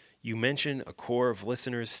 You mentioned a core of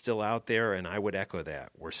listeners still out there, and I would echo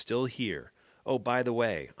that. We're still here. Oh, by the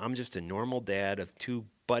way, I'm just a normal dad of two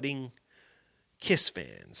budding Kiss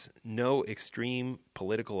fans. No extreme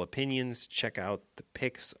political opinions. Check out the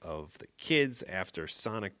pics of the kids after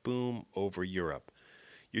Sonic Boom over Europe.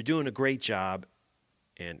 You're doing a great job,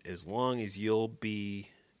 and as long as you'll be...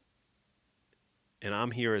 And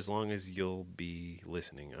I'm here as long as you'll be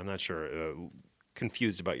listening. I'm not sure.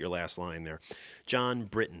 Confused about your last line there. John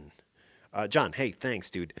Britton. John, hey,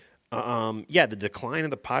 thanks, dude. Yeah, the decline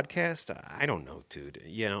of the podcast, I don't know, dude.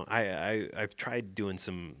 I've tried doing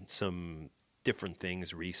some different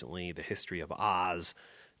things recently. The History of Oz,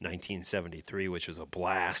 1973, which was a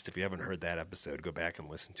blast. If you haven't heard that episode, go back and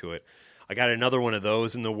listen to it. I got another one of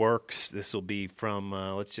those in the works. This will be from,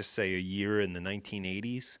 let's just say, a year in the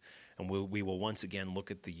 1980s. And we will once again look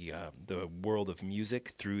at the world of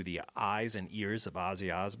music through the eyes and ears of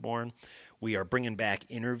Ozzy Osbourne. We are bringing back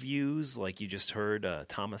interviews, like you just heard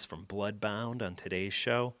Thomas from Bloodbound on today's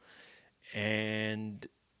show. And,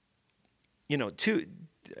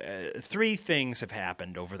 three things have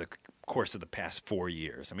happened over the course of the past 4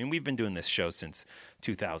 years. I mean, we've been doing this show since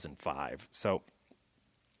 2005. So,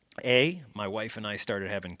 my wife and I started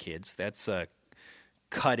having kids. That's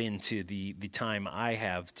cut into the time I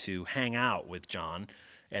have to hang out with John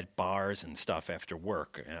at bars and stuff after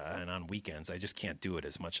work and on weekends. I just can't do it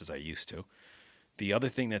as much as I used to. The other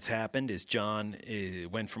thing that's happened is John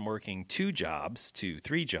went from working 2 jobs to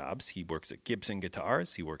 3 jobs. He works at Gibson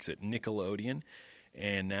Guitars, he works at Nickelodeon,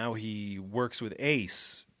 and now he works with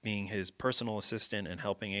Ace, being his personal assistant and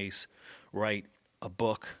helping Ace write a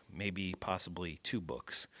book, maybe possibly 2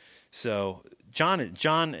 books. So John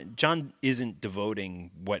isn't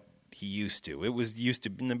devoting what he used to. It was used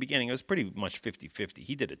to, in the beginning, it was pretty much 50-50.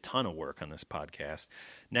 He did a ton of work on this podcast.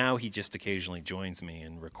 Now he just occasionally joins me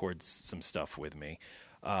and records some stuff with me.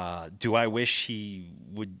 Do I wish he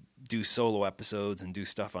would do solo episodes and do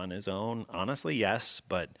stuff on his own? Honestly, yes.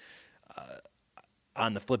 But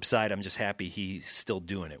on the flip side, I'm just happy he's still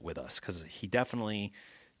doing it with us, because he definitely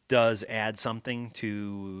does add something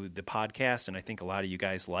to the podcast, and I think a lot of you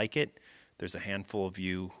guys like it. There's a handful of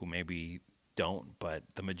you who maybe don't, but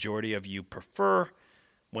the majority of you prefer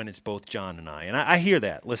when it's both John and I. And I hear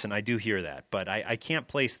that. Listen, I do hear that. But I can't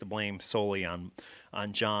place the blame solely on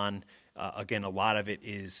John. Again, a lot of it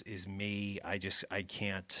is me. I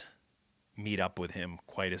can't meet up with him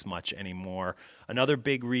quite as much anymore. Another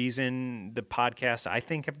big reason the podcasts, I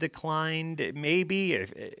think, have declined, maybe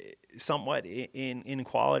somewhat in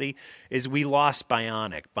quality, is we lost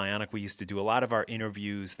Bionic. Bionic, we used to do a lot of our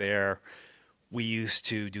interviews there. We used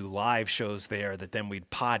to do live shows there that then we'd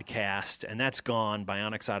podcast, and that's gone.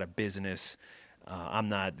 Bionic's out of business. I'm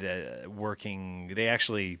not working. They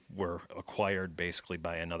actually were acquired basically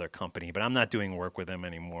by another company, but I'm not doing work with them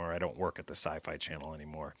anymore. I don't work at the Sci-Fi Channel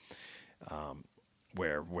anymore,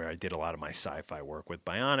 where I did a lot of my sci-fi work with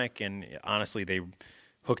Bionic, and honestly, they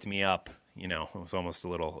hooked me up. You know, it was almost a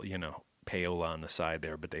little, payola on the side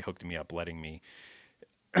there, but they hooked me up, letting me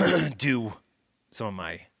do some of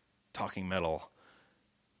my talking metal,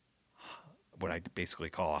 what I basically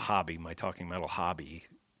call a hobby, my talking metal hobby,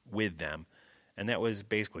 with them. And that was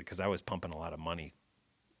basically because I was pumping a lot of money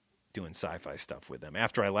doing sci-fi stuff with them.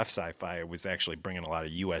 After I left sci-fi, I was actually bringing a lot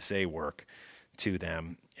of USA work to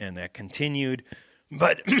them, and that continued.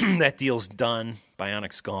 But that deal's done.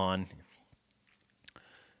 Bionic's gone.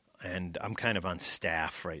 And I'm kind of on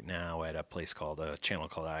staff right now at a channel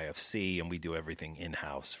called IFC, and we do everything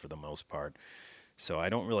in-house for the most part. So I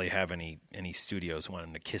don't really have any studios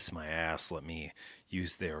wanting to kiss my ass, let me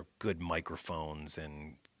use their good microphones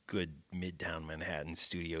and good Midtown Manhattan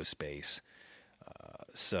studio space.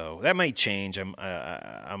 So that might change. I'm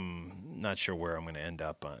not sure where I'm going to end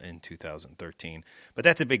up in 2013, but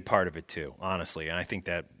that's a big part of it too, honestly. And I think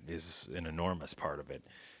that is an enormous part of it.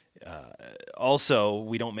 Also,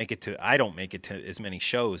 I don't make it to as many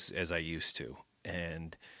shows as I used to,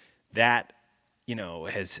 and that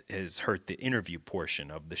has hurt the interview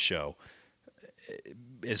portion of the show,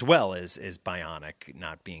 as well as Bionic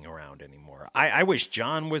not being around anymore. I wish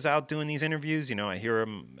John was out doing these interviews. I hear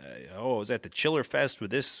him, I was at the Chiller Fest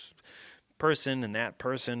with this person and that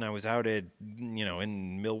person. I was out at,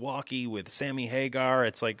 in Milwaukee with Sammy Hagar.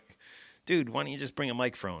 It's like, dude, why don't you just bring a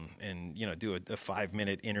microphone and, do a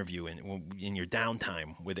 5-minute interview in your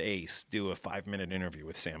downtime with Ace, do a 5-minute interview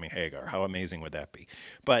with Sammy Hagar. How amazing would that be?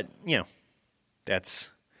 But, that's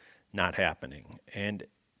not happening. And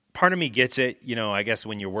part of me gets it. I guess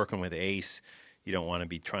when you're working with Ace, you don't want to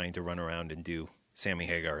be trying to run around and do Sammy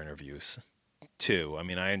Hagar interviews too. I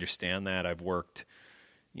mean, I understand that. I've worked,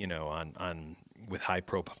 on with high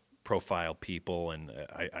profile people, and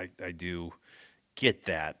I do get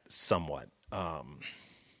that somewhat.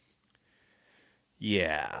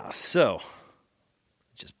 So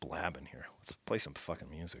just blabbing here. Let's play some fucking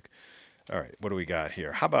music. All right, what do we got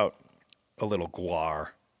here? How about a little Gwar?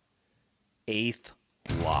 Eighth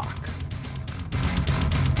Block.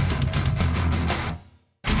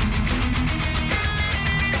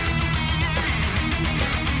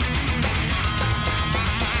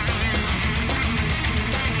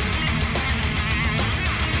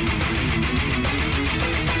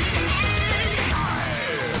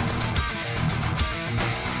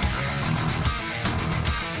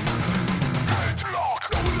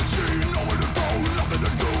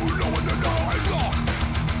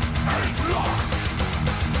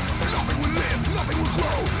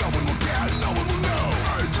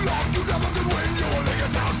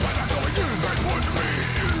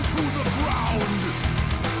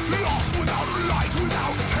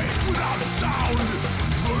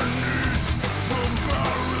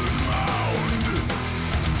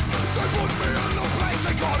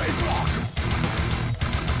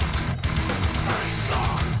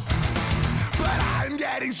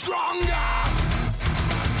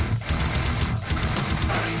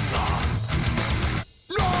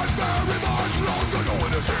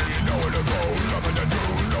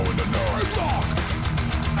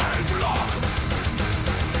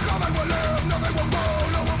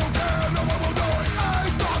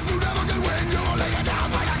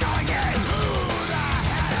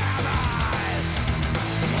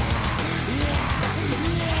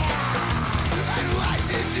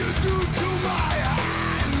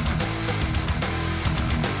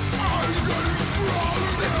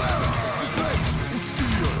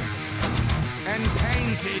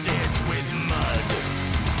 Painted it with mud.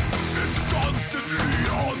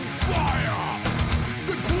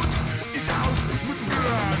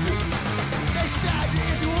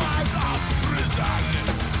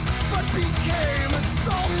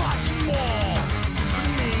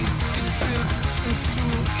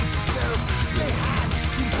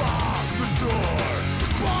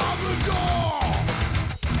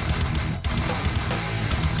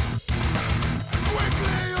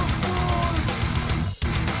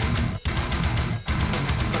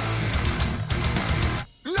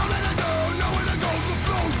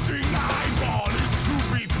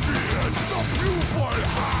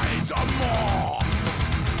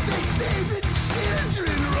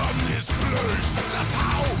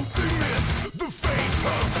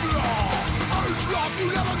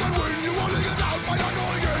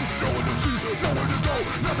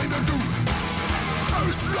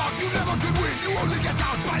 You never could win, you only get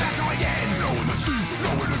down by not going in. Nowhere to see,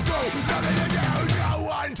 nowhere to go, nothing to do, no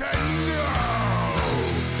one to know.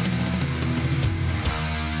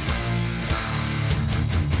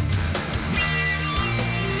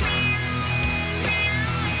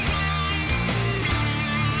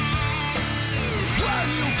 When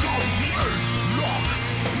you come to Earth, look,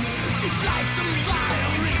 it's like some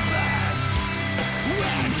fiery bath,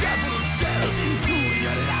 where devils delve into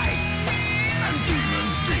your life, and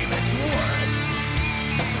demons deem its worth.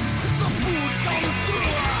 The food comes through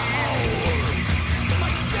a hole. My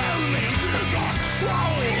cellmate is a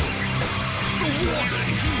troll. The warden,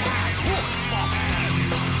 he has hooks for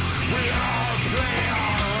hands. We all play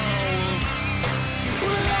our roles.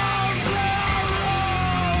 We all play our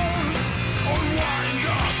roles. Or wind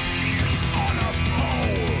up on a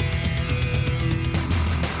pole.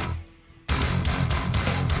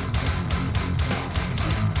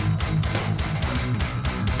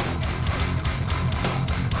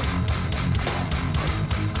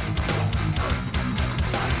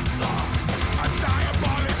 A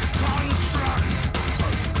diabolic construct.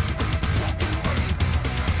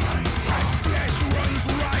 As flesh runs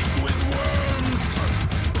rife with worms.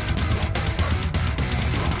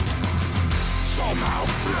 Somehow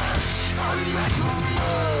flesh and metal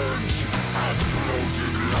merge as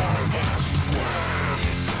bloated larva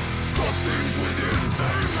squirms. The things within,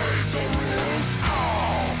 they make the rules.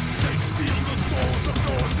 Oh, they steal the souls of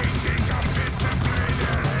those they think are fit to play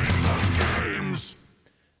their hateful games.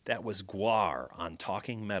 That was Gwar on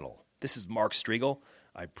Talking Metal. This is Mark Striegel.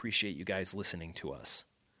 I appreciate you guys listening to us.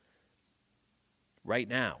 Right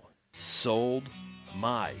now, Sold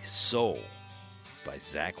My Soul by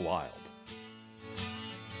Zakk Wylde.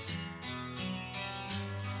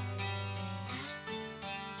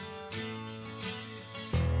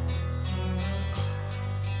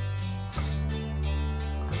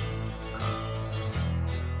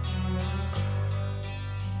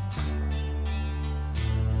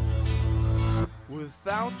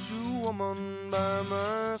 Without you, woman, by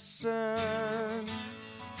my side,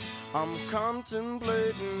 I'm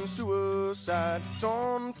contemplating suicide,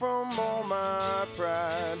 torn from all my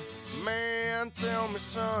pride. Man, tell me,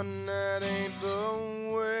 son, that ain't the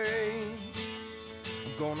way.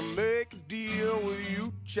 I'm gonna make a deal with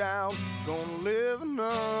you, child. Gonna live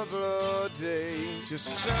another day. Just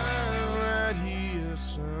sign right here,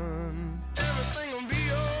 son. Everything will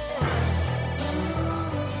be alright.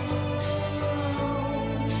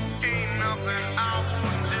 Ain't nothing I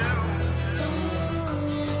won't do.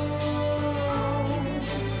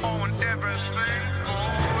 I want everything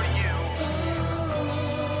for you.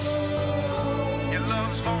 Your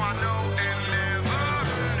love's all I know and never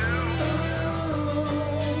knew.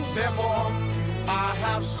 Therefore, I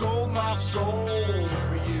have sold my soul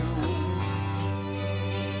for you.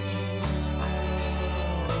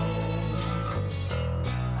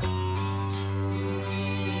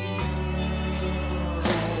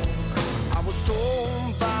 I was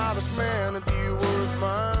told by this man it'd be worth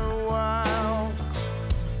my while.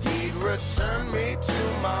 He'd return me to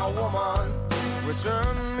my woman,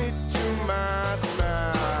 return me to my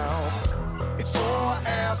smile. It's all I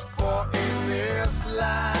ask for in this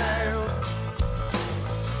life.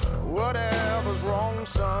 Whatever's wrong,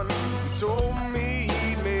 son, he told me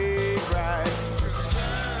he'd make right. Just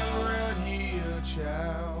sign right here,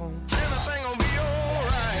 child. Everything will be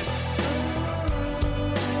alright.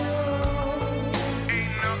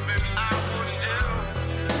 Ain't nothing I would do.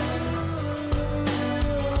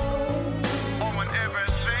 I want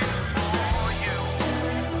everything for you.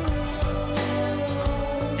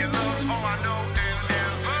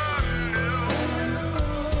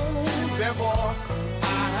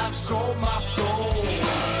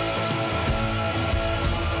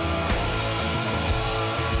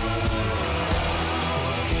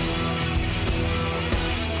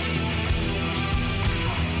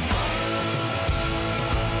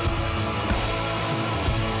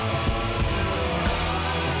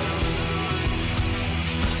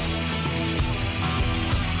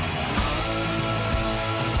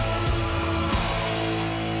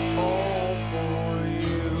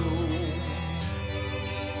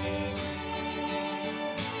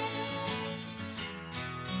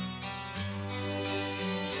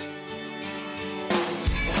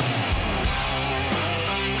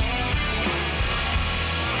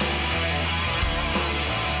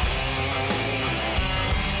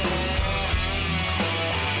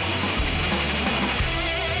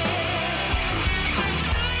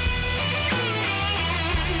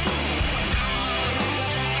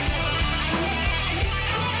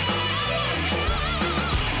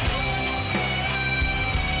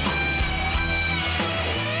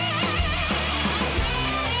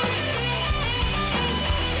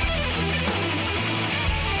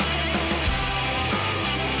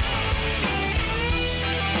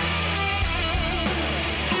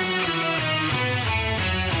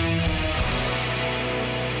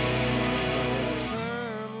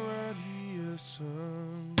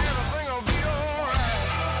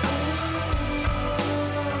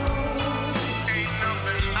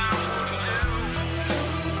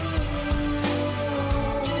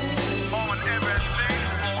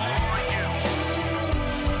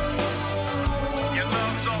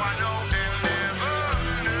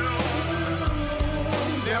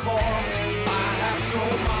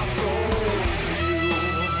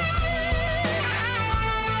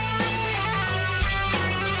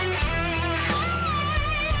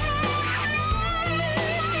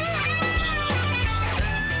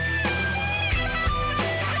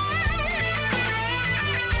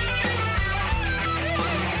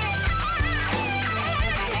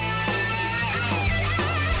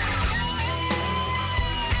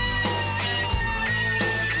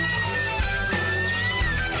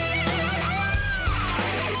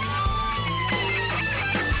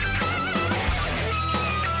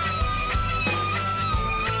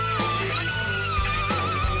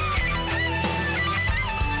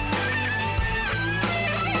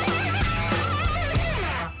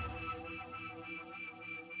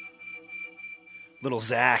 Little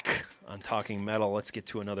Zach on Talking Metal. Let's get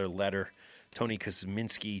to another letter. Tony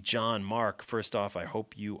Kosminski, John, Mark. First off, I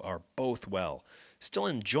hope you are both well. Still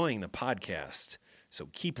enjoying the podcast, so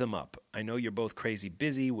keep them up. I know you're both crazy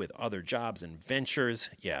busy with other jobs and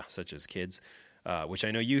ventures, such as kids, which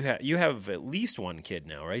I know you have at least one kid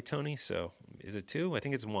now, right, Tony? So is it two? I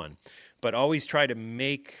think it's one. But always try to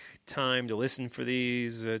make time to listen for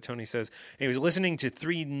these, Tony says. And he was listening to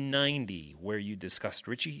 390, where you discussed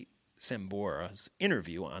Richie Sambora's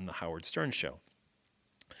interview on the Howard Stern Show.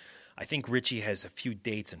 I think Richie has a few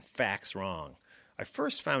dates and facts wrong. I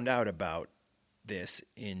first found out about this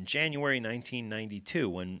in January 1992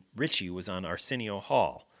 when Richie was on Arsenio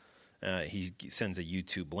Hall. He sends a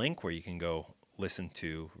YouTube link where you can go listen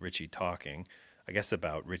to Richie talking, I guess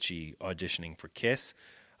about Richie auditioning for Kiss.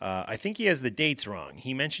 I think he has the dates wrong.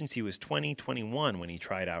 He mentions he was 21 when he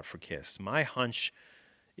tried out for Kiss. My hunch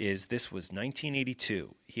is this was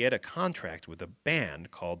 1982. He had a contract with a band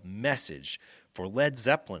called Message for Led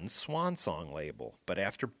Zeppelin's Swan Song label, but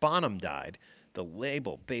after Bonham died, the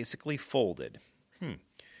label basically folded.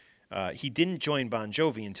 He didn't join Bon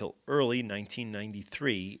Jovi until early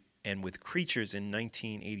 1993, and with Creatures in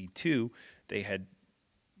 1982, they had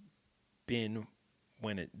been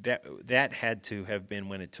when that had to have been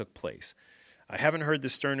when it took place. I haven't heard the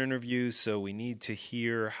Stern interviews, so we need to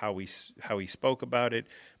hear how he spoke about it.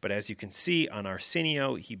 But as you can see on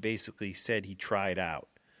Arsenio, he basically said he tried out,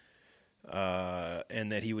 and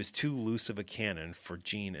that he was too loose of a cannon for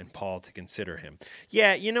Gene and Paul to consider him.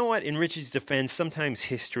 Yeah, you know what? In Richie's defense, sometimes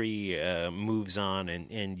history moves on,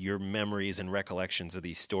 and your memories and recollections of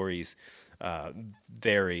these stories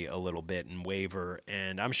vary a little bit and waver.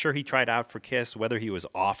 And I'm sure he tried out for Kiss. Whether he was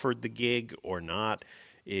offered the gig or not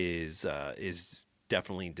is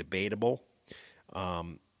definitely debatable.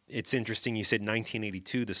 It's interesting. You said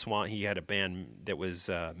 1982. The Swan. He had a band that was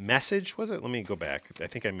Message. Was it? Let me go back. I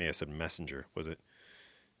think I may have said Messenger. Was it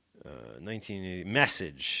 1980?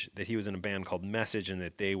 Message. That he was in a band called Message, and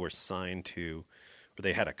that they were signed to, or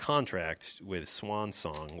they had a contract with Swan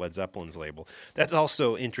Song, Led Zeppelin's label. That's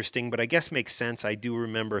also interesting, but I guess makes sense. I do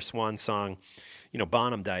remember Swan Song. You know,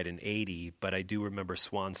 Bonham died in 80, but I do remember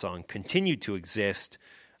Swan Song continued to exist.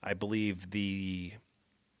 I believe the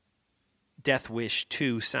Death Wish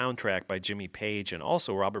 2 soundtrack by Jimmy Page and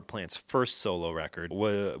also Robert Plant's first solo record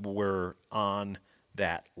were on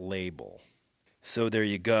that label. So there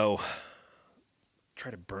you go.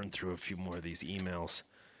 Try to burn through a few more of these emails.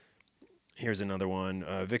 Here's another one.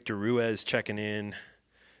 Victor Ruiz checking in.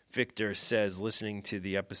 Victor says, listening to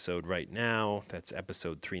the episode right now, that's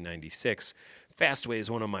episode 396, Fastway is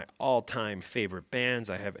one of my all-time favorite bands.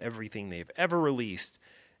 I have everything they've ever released,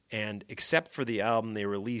 and except for the album they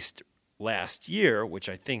released last year, which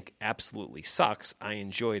I think absolutely sucks, I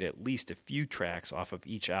enjoyed at least a few tracks off of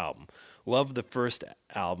each album. Loved the first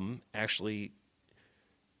album. Actually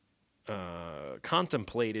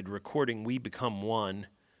contemplated recording We Become One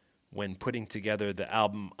when putting together the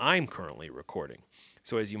album I'm currently recording.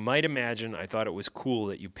 So as you might imagine, I thought it was cool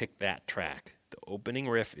that you picked that track. The opening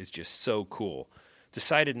riff is just so cool.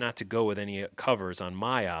 Decided not to go with any covers on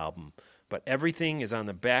my album, but everything is on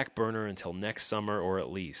the back burner until next summer or at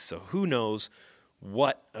least. So who knows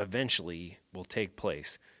what eventually will take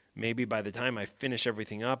place. Maybe by the time I finish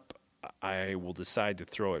everything up, I will decide to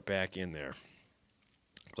throw it back in there.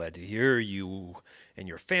 Glad to hear you and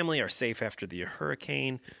your family are safe after the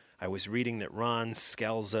hurricane. I was reading that Ron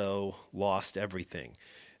Scalzo lost everything.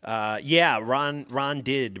 Ron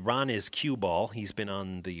did. Ron is Cue Ball. He's been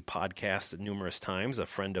on the podcast numerous times, a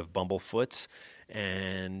friend of Bumblefoot's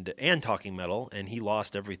and Talking Metal, and he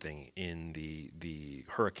lost everything in the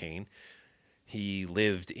hurricane. He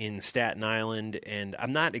lived in Staten Island, and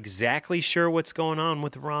I'm not exactly sure what's going on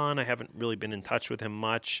with Ron. I haven't really been in touch with him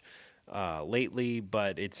much lately,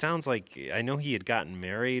 but it sounds like, I know he had gotten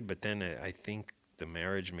married, but then I think the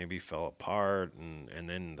marriage maybe fell apart, and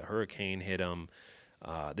then the hurricane hit him.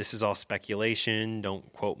 This is all speculation.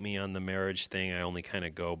 Don't quote me on the marriage thing. I only kind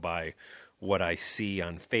of go by what I see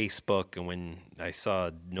on Facebook, and when I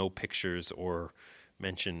saw no pictures or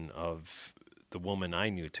mention of the woman I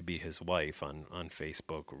knew to be his wife on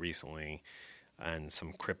Facebook recently, and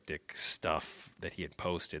some cryptic stuff that he had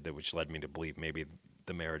posted, which led me to believe maybe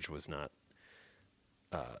the marriage was not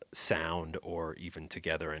sound or even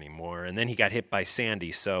together anymore. And then he got hit by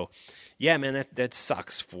Sandy. So, yeah, man, that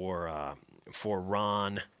sucks for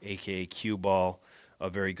Ron, a.k.a. Cue Ball, a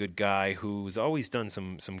very good guy who's always done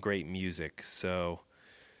some great music. So,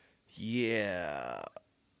 yeah.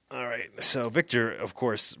 All right. So Victor, of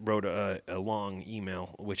course, wrote a long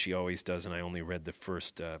email, which he always does, and I only read the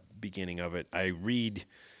first beginning of it. I read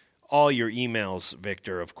all your emails,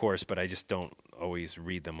 Victor, of course, but I just don't always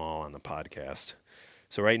read them all on the podcast.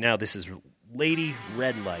 So right now, this is Lady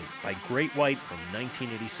Red Light by Great White from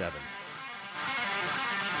 1987.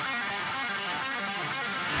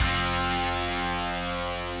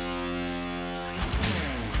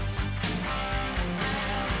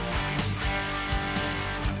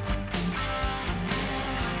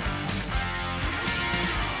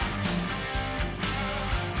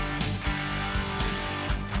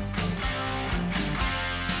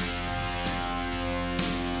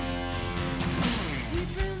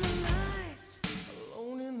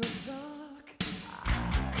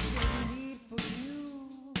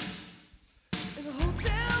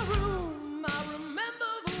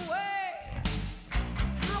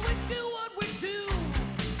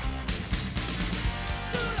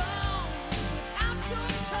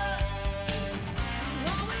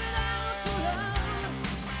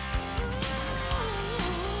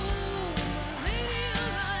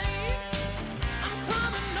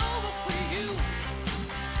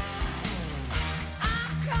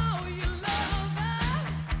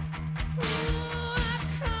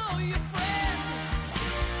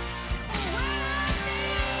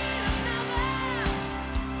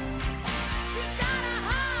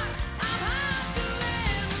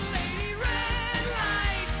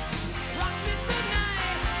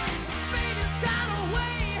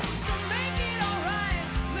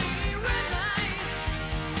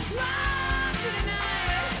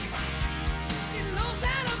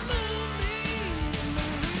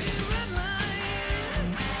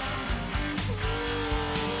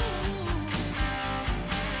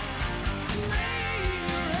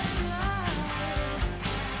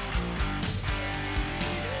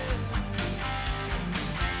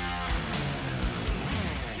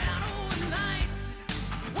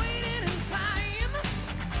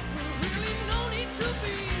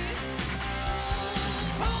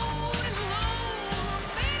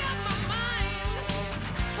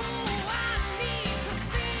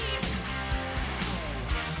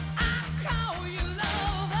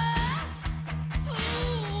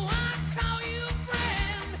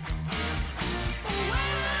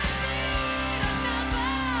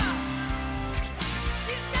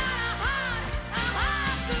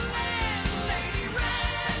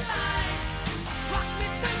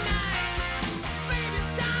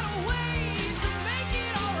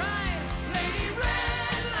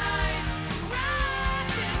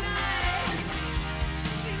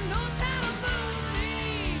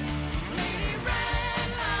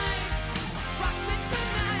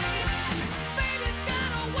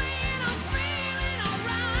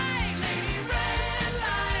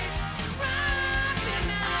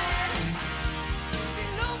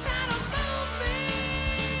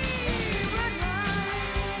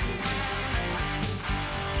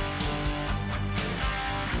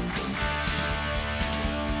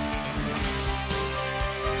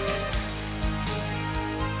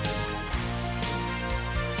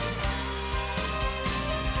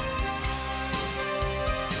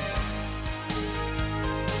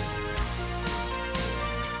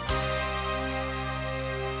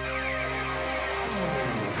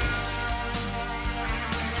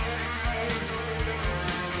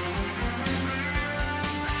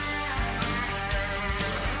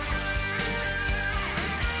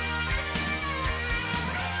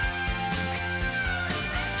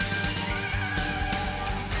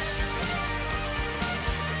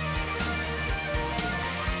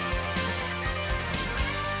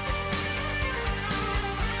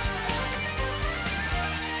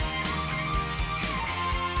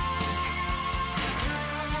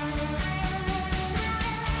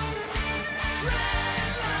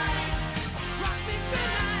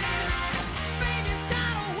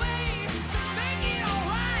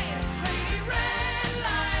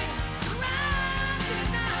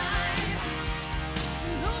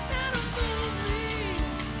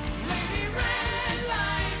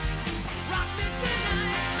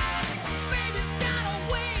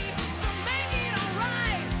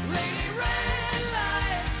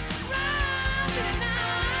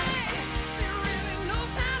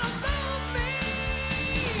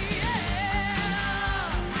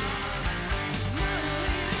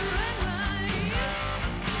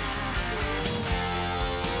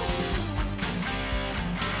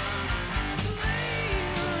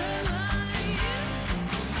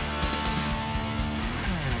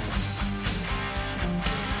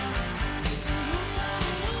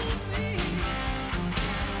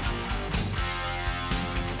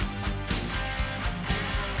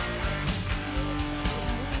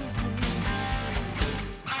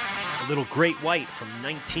 Little Great White from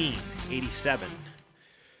 1987.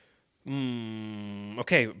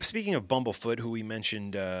 Okay, speaking of Bumblefoot, who we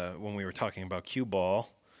mentioned when we were talking about cue ball,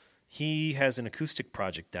 he has an acoustic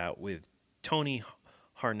project out with Tony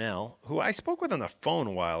Harnell, who I spoke with on the phone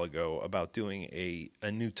a while ago about doing a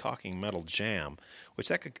new Talking Metal jam, which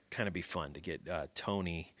that could kind of be fun to get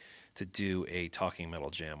Tony to do a Talking Metal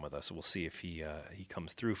jam with us. We'll see if he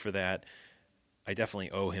comes through for that. I definitely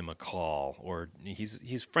owe him a call, or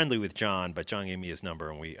he's friendly with John, but John gave me his number,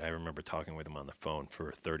 and I remember talking with him on the phone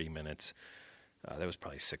for 30 minutes. That was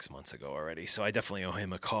probably 6 months ago already, so I definitely owe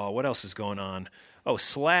him a call. What else is going on? Oh,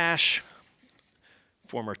 Slash,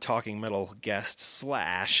 former Talking Metal guest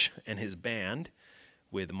Slash and his band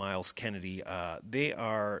with Miles Kennedy, they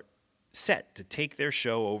are set to take their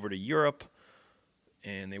show over to Europe,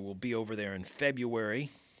 and they will be over there in February.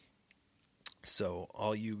 So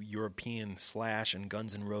all you European Slash and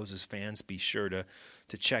Guns N' Roses fans, be sure to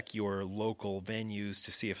check your local venues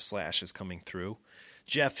to see if Slash is coming through.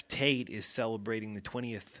 Jeff Tate is celebrating the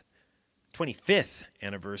 25th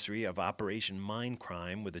anniversary of Operation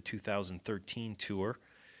Mindcrime with a 2013 tour,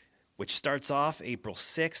 which starts off April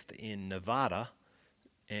 6th in Nevada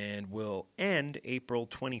and will end April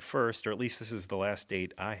 21st, or at least this is the last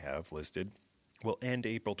date I have listed, will end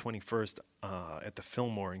April 21st at the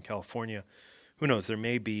Fillmore in California. Who knows? There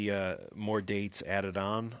may be more dates added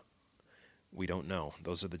on. We don't know.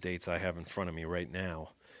 Those are the dates I have in front of me right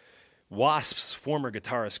now. Wasp's former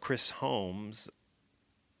guitarist Chris Holmes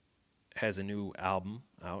has a new album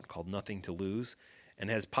out called Nothing to Lose and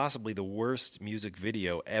has possibly the worst music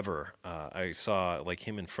video ever. I saw like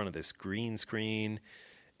him in front of this green screen,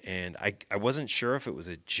 and I wasn't sure if it was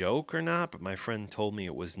a joke or not, but my friend told me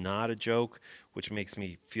it was not a joke, which makes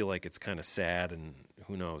me feel like it's kind of sad, and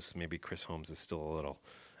who knows, maybe Chris Holmes is still a little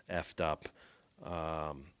effed up.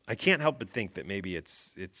 I can't help but think that maybe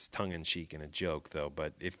it's tongue-in-cheek and a joke, though,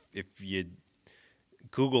 but if you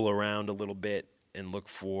Google around a little bit and look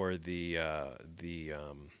for the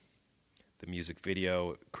music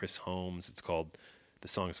video, Chris Holmes, the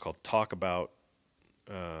song is called Talk About,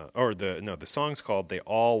 the song's called They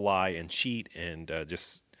All Lie and Cheat, and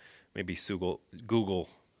just maybe Google,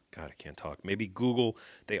 God, I can't talk, maybe Google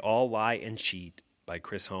They All Lie and Cheat by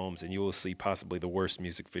Chris Holmes, and you will see possibly the worst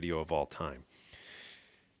music video of all time.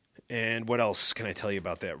 And what else can I tell you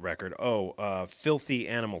about that record? Filthy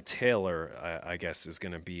Animal Tailor, I guess, is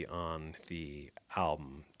going to be on the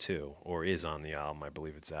album, too, or is on the album. I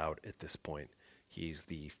believe it's out at this point. He's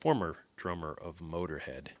the former drummer of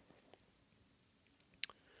Motorhead.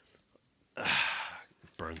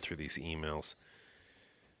 Burn through these emails.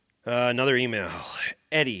 Another email.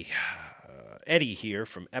 Eddie here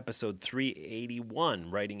from episode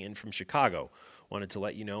 381, writing in from Chicago. Wanted to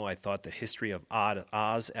let you know I thought the History of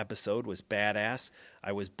Oz episode was badass.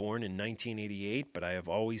 I was born in 1988, but I have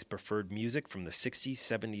always preferred music from the 60s,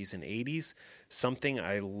 70s, and 80s. Something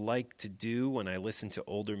I like to do when I listen to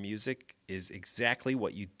older music is exactly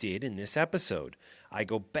what you did in this episode. I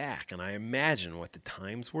go back and I imagine what the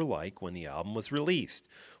times were like when the album was released.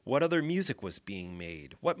 What other music was being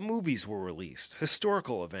made? What movies were released?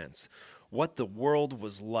 Historical events? What the world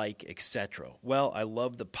was like, etc. Well, I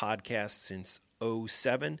love the podcast since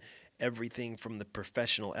 2007, everything from the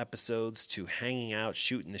professional episodes to hanging out,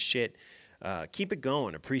 shooting the shit. Keep it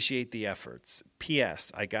going. Appreciate the efforts.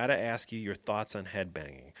 P.S. I gotta ask you your thoughts on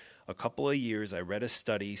headbanging. A couple of years I read a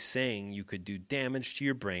study saying you could do damage to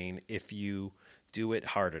your brain if you do it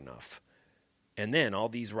hard enough. And then all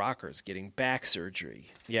these rockers getting back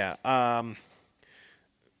surgery. Yeah,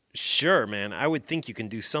 sure, man. I would think you can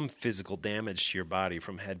do some physical damage to your body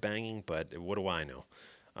from headbanging, but what do I know?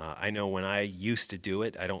 I know when I used to do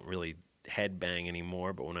it, I don't really headbang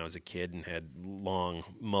anymore, but when I was a kid and had long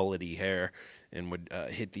mullety hair and would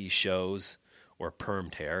hit these shows, or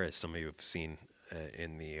permed hair, as some of you have seen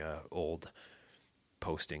in the old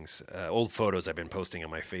postings, old photos I've been posting on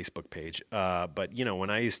my Facebook page. But, you know, when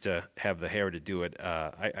I used to have the hair to do it,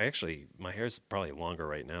 I actually, my hair's probably longer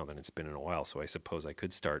right now than it's been in a while, so I suppose I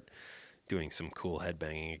could start doing some cool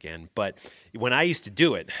headbanging again. But when I used to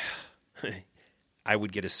do it, I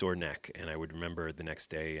would get a sore neck, and I would remember the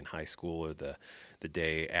next day in high school or the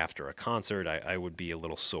day after a concert, I would be a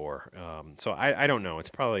little sore. So I don't know. It's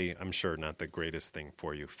probably, I'm sure, not the greatest thing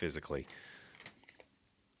for you physically.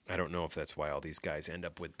 I don't know if that's why all these guys end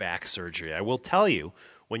up with back surgery. I will tell you,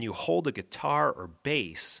 when you hold a guitar or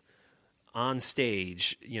bass on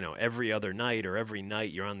stage, you know, every other night or every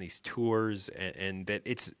night you're on these tours, and that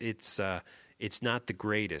it's not the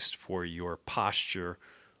greatest for your posture,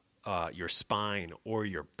 your spine, or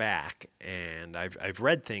your back. And I've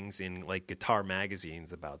read things in like guitar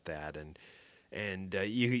magazines about that, and And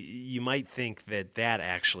you might think that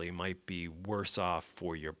actually might be worse off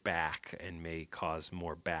for your back and may cause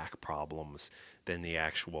more back problems than the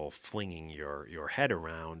actual flinging your head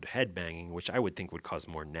around, head banging, which I would think would cause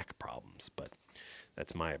more neck problems. But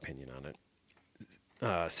that's my opinion on it.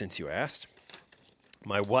 Since you asked,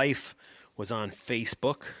 my wife was on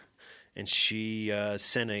Facebook, and she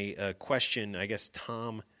sent a question. I guess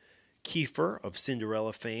Tom Kiefer of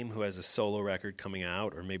Cinderella fame, who has a solo record coming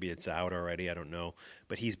out, or maybe it's out already, I don't know.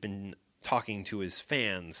 But he's been talking to his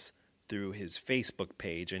fans through his Facebook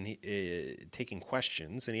page and taking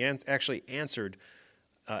questions. And he actually answered,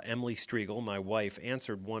 Emily Striegel, my wife,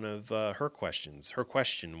 answered one of her questions. Her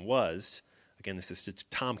question was, again, it's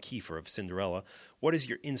Tom Kiefer of Cinderella, what is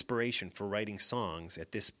your inspiration for writing songs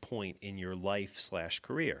at this point in your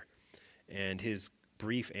life/career? And his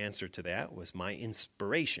brief answer to that was, my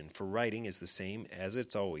inspiration for writing is the same as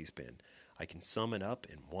it's always been. I can sum it up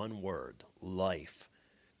in one word: life.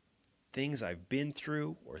 Things I've been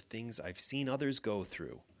through or things I've seen others go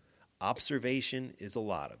through. Observation is a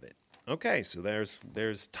lot of it. Okay, so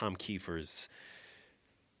there's Tom Kiefer's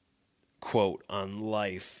quote on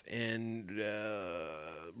life and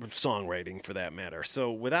songwriting, for that matter.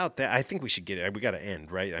 So without that, I think we should get it. We got to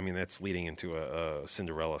end, right? I mean, that's leading into a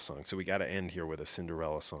Cinderella song. So we got to end here with a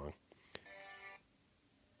Cinderella song.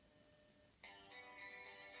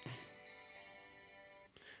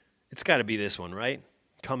 It's got to be this one, right?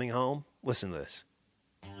 Coming Home. Listen to this.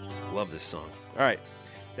 Love this song. All right,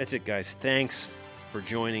 that's it, guys. Thanks for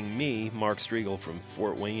joining me, Mark Striegel from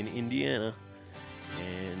Fort Wayne, Indiana.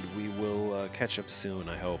 And we will catch up soon,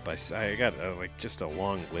 I hope. I got just a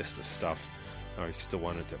long list of stuff I still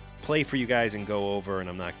wanted to play for you guys and go over, and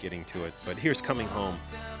I'm not getting to it. But here's Coming Home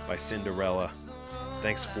by Cinderella.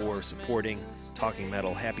 Thanks for supporting Talking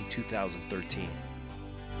Metal. Happy 2013.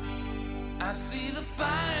 I see the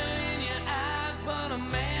fire in your eyes, but a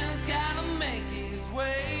man's gotta make his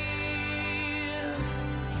way.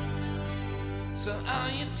 So are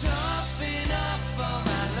you tough enough for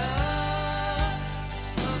my love?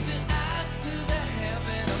 Close your eyes to the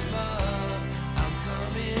heaven above. I'm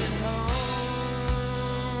coming home.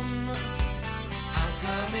 I'm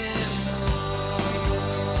coming home.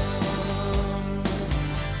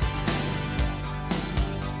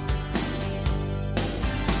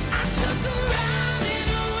 I took a ride in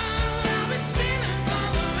a world I've been spinning for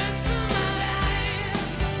the rest of my life.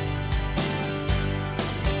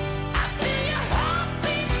 I feel your heart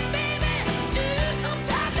beating, baby. Do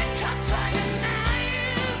sometimes.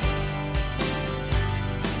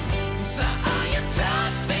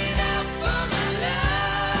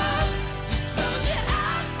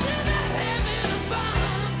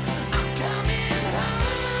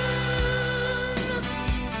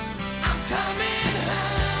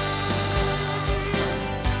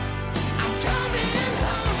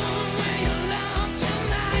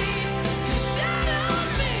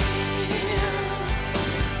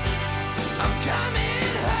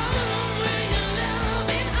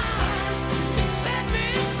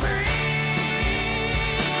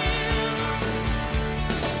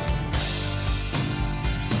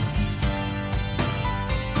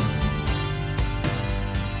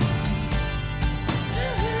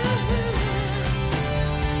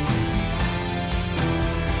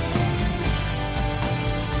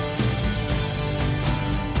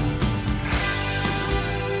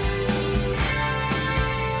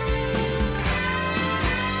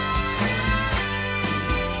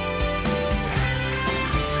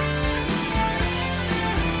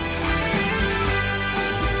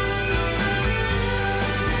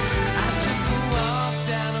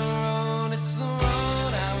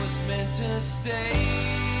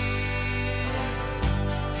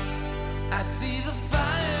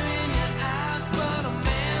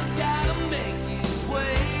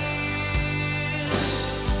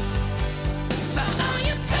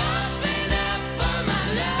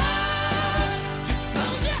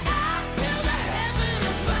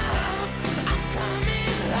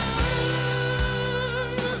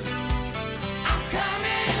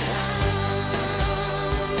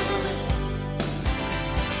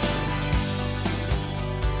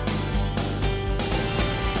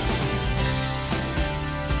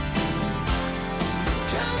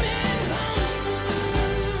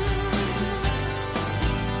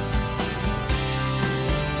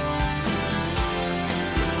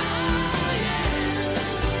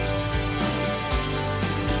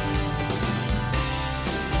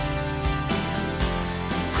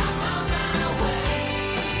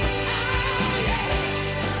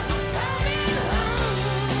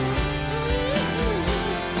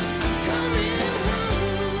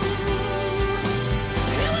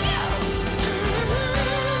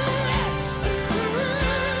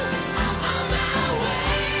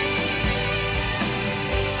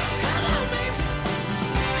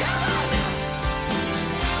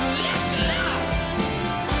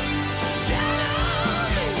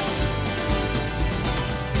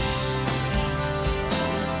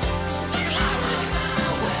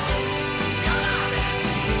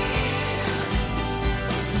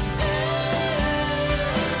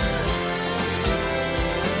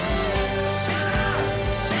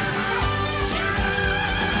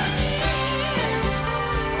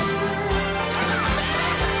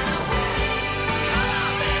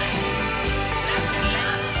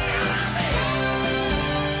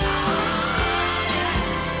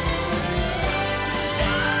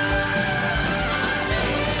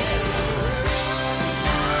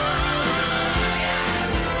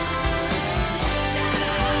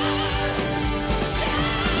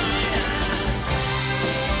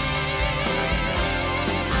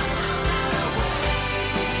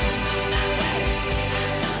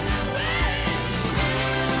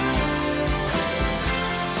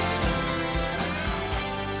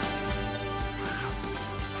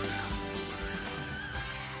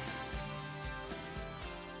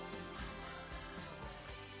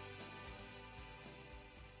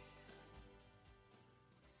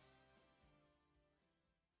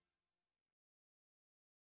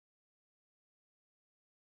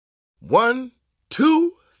 1,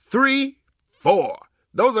 2, 3, 4.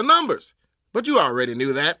 Those are numbers. But you already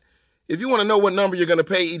knew that. If you want to know what number you're going to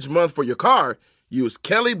pay each month for your car, use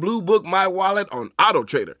Kelley Blue Book My Wallet on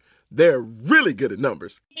AutoTrader. They're really good at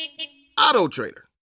numbers. AutoTrader.